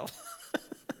Seattle.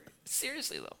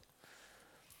 Seriously, though.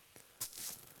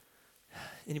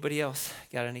 Anybody else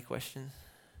got any questions?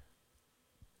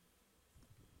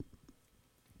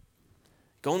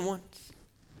 Going once.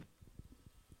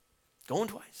 Going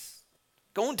twice.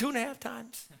 Going 2.5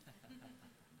 times.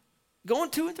 Going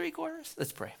 2 3/4.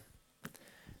 Let's pray.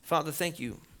 Father, thank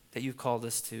you that you've called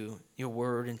us to your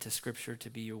word and to Scripture to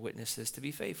be your witnesses, to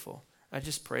be faithful. I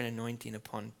just pray an anointing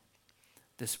upon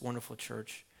this wonderful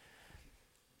church,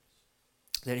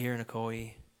 that here in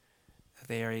Ocoee,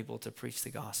 they are able to preach the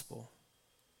gospel,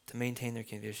 to maintain their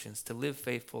convictions, to live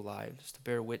faithful lives, to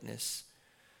bear witness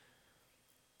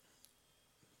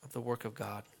of the work of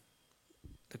God,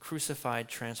 the crucified,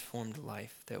 transformed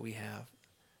life that we have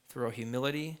through our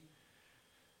humility,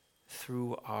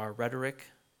 through our rhetoric,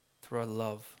 through our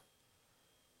love,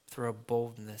 through our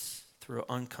boldness, through our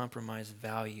uncompromised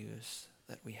values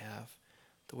that we have,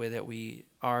 the way that we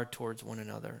are towards one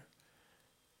another,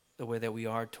 the way that we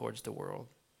are towards the world.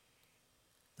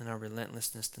 and our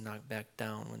relentlessness to knock back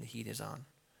down when the heat is on.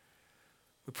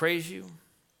 We praise you.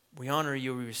 We honor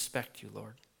you. We respect you,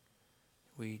 Lord.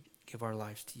 We give our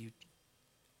lives to you.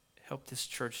 Help this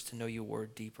church to know your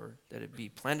word deeper, that it be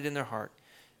planted in their heart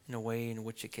in a way in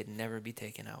which it could never be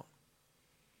taken out.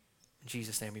 In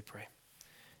Jesus' name we pray.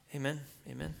 Amen,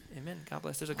 amen, amen. God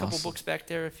bless. There's a couple Awesome. books back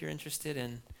there if you're interested,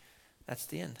 and that's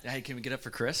the end. Hey, can we get up for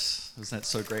Chris? Isn't that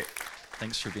so great?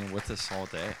 Thanks for being with us all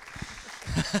day.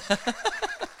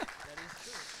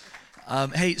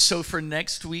 Hey, so for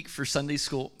next week for Sunday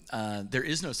school, there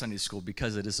is no Sunday school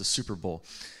because it is a Super Bowl.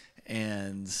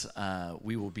 And I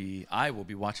will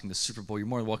be watching the Super Bowl. You're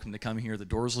more than welcome to come here. The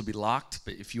doors will be locked,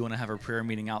 but if you want to have a prayer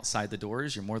meeting outside the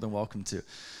doors, you're more than welcome to.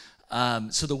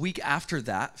 So the week after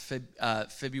that,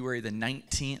 February the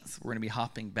 19th, we're going to be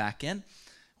hopping back in.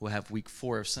 We'll have week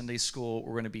 4 of Sunday school.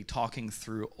 We're going to be talking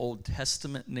through Old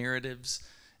Testament narratives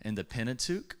and the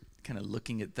Pentateuch, kind of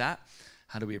looking at that.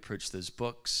 How do we approach those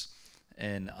books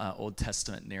and Old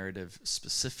Testament narrative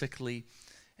specifically?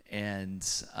 And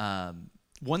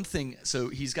one thing, so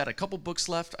he's got a couple books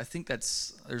left. I think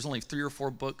there's only 3 or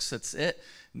 4 books. That's it.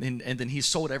 And then he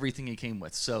sold everything he came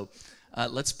with. So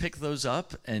let's pick those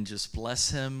up and just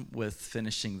bless him with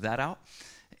finishing that out.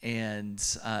 And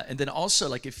then also,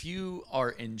 like, if you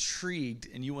are intrigued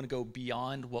and you want to go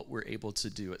beyond what we're able to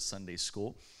do at Sunday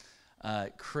school,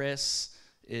 Chris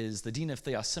is the dean of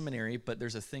Theos Seminary, but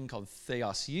there's a thing called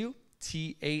Theos U,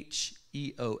 Theos,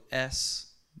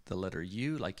 the letter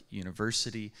U, like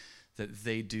university, that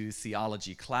they do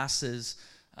theology classes.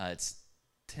 It's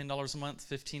 $10 a month,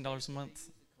 $15 a month.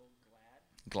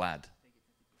 GLAD.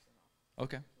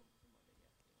 Okay.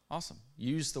 Awesome.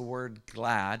 Use the word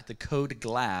GLAD, the code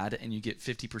GLAD, and you get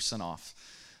 50% off.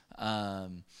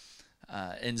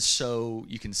 And so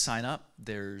you can sign up.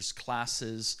 There's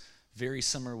classes very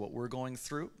similar to what we're going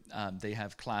through. They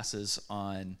have classes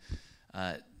on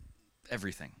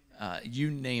everything.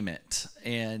 You name it.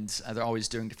 And they're always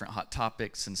doing different hot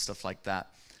topics and stuff like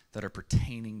that are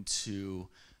pertaining to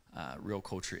real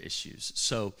culture issues.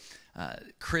 So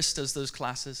Chris does those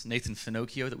classes. Nathan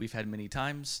Finocchio, that we've had many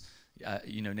times.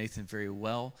 You know Nathan very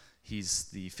well. He's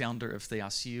the founder of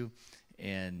Theos U,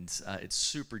 and it's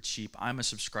super cheap. I'm a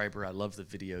subscriber. I love the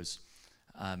videos,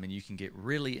 and you can get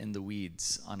really in the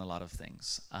weeds on a lot of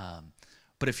things.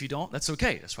 But if you don't, that's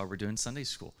okay. That's why we're doing Sunday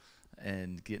school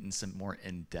and getting some more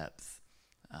in-depth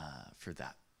for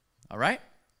that. All right?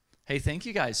 Hey, thank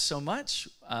you guys so much.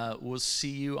 We'll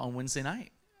see you on Wednesday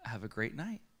night. Have a great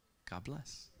night. God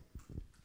bless.